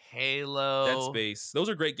 Halo, Dead Space. Those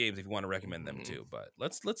are great games if you want to recommend them too. But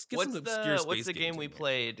let's get some obscure space. What's the game we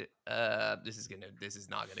played? This is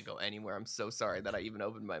not gonna go anywhere. I'm so sorry that I even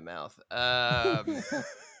opened my mouth.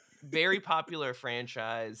 Very popular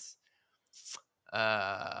franchise.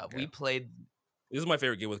 We played. This is my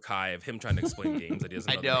favorite game with Kai, of him trying to explain games that he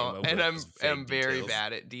doesn't know. I know, and I'm very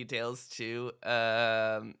bad at details too.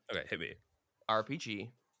 Okay, hit me. RPG,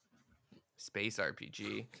 space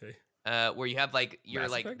RPG. Okay. Where you have like you're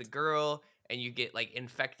Mass like Effect? the girl, and you get like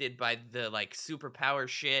infected by the like superpower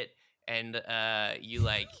shit, and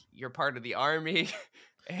you're part of the army,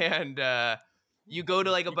 and you go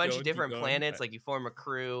to like a bunch of different planets, like you form a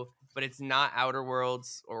crew. But it's not Outer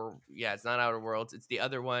Worlds, it's not Outer Worlds. It's the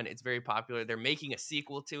other one. It's very popular. They're making a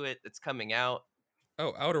sequel to it that's coming out.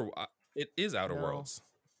 Oh, it is Outer Worlds.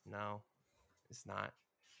 No, it's not.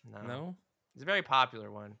 No? It's a very popular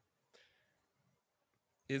one.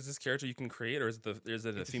 Is this character you can create, or is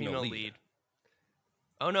it a female lead?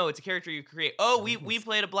 Oh no, it's a character you create. Oh, we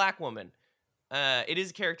played a black woman. It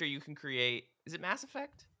is a character you can create. Is it Mass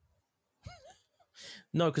Effect?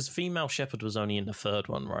 No, because Female Shepherd was only in the third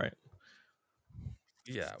one, right?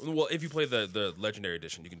 Yeah. Well, if you play the Legendary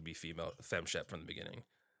Edition, you can be Femme Shep from the beginning.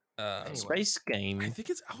 Anyway, space game. I think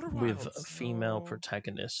it's Outer Worlds with a female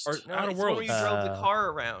protagonist. Or Outer Worlds. Where you drove the car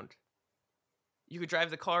around. You could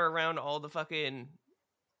drive the car around all the fucking.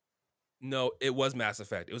 No, it was Mass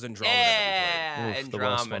Effect. It was Andromeda. Yeah,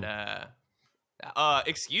 Andromeda.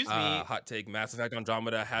 Excuse me. Hot take: Mass Effect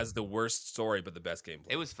Andromeda has the worst story, but the best gameplay.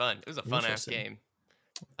 It was fun. It was a fun ass game.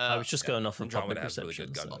 I was just going off of public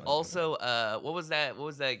perception. Also, what was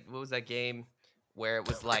that game where it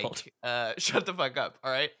was like, shut the fuck up,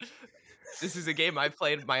 all right? This is a game I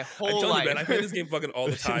played my whole life. Man, I play this game fucking all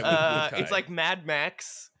the time. It's like Mad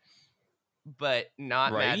Max, but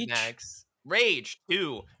not Mad Max. Rage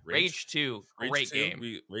 2. Rage 2. Great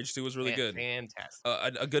game. Rage 2 was really good. Fantastic.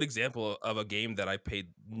 A good example of a game that I paid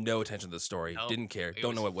no attention to the story. Didn't care.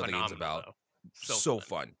 Don't know what the game's about. So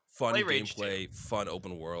fun. Fun gameplay, fun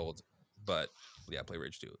open world. But yeah, play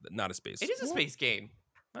Rage 2. Not a space. It is a space game.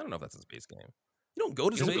 I don't know if that's a space game. You don't go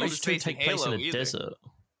to space. Rage 2 take place in a desert.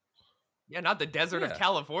 Yeah, not the desert of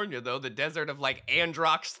California, though. The desert of like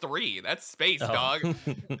Androx 3. That's space, dog.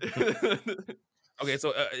 Okay,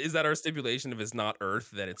 so is that our stipulation? If it's not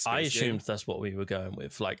Earth, then it's space. I assumed that's what we were going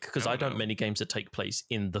with, like, because I don't know many games that take place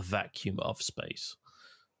in the vacuum of space.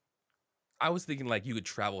 I was thinking like you could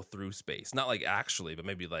travel through space, not like actually, but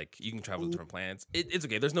maybe like you can travel to different planets. It's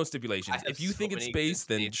okay. There's no stipulations. If you think it's space,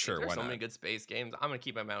 then sure, why not? There's so many good space games. I'm gonna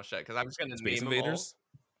keep my mouth shut because I'm just gonna Space name Invaders.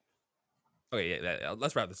 Okay, yeah,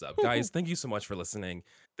 let's wrap this up. Guys, thank you so much for listening.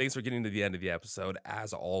 Thanks for getting to the end of the episode.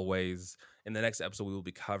 As always, in the next episode, we will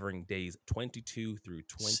be covering days 22 through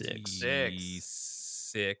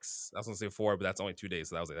 26. I was going to say 4, but that's only 2 days,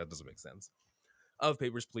 so that doesn't make sense. Of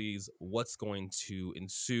Papers, Please. What's going to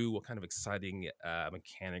ensue? What kind of exciting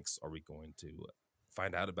mechanics are we going to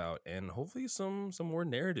find out about? And hopefully some more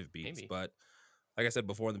narrative beats. Maybe. But like I said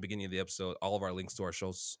before in the beginning of the episode, all of our links to our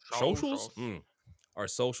socials. Our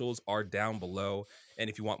socials are down below. And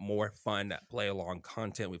if you want more fun play along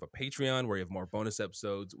content, we have a Patreon where you have more bonus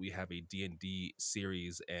episodes. We have a D&D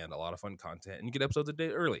series and a lot of fun content. And you get episodes a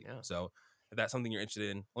day early. Yeah. So if that's something you're interested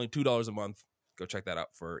in, only $2 a month. Go check that out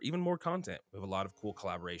for even more content. We have a lot of cool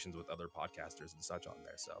collaborations with other podcasters and such on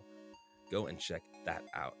there. So go and check that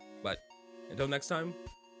out. But until next time,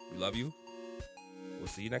 we love you. We'll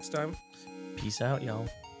see you next time. Peace out, y'all.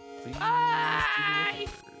 Please. Bye.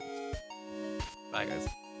 Bye,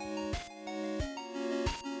 guys.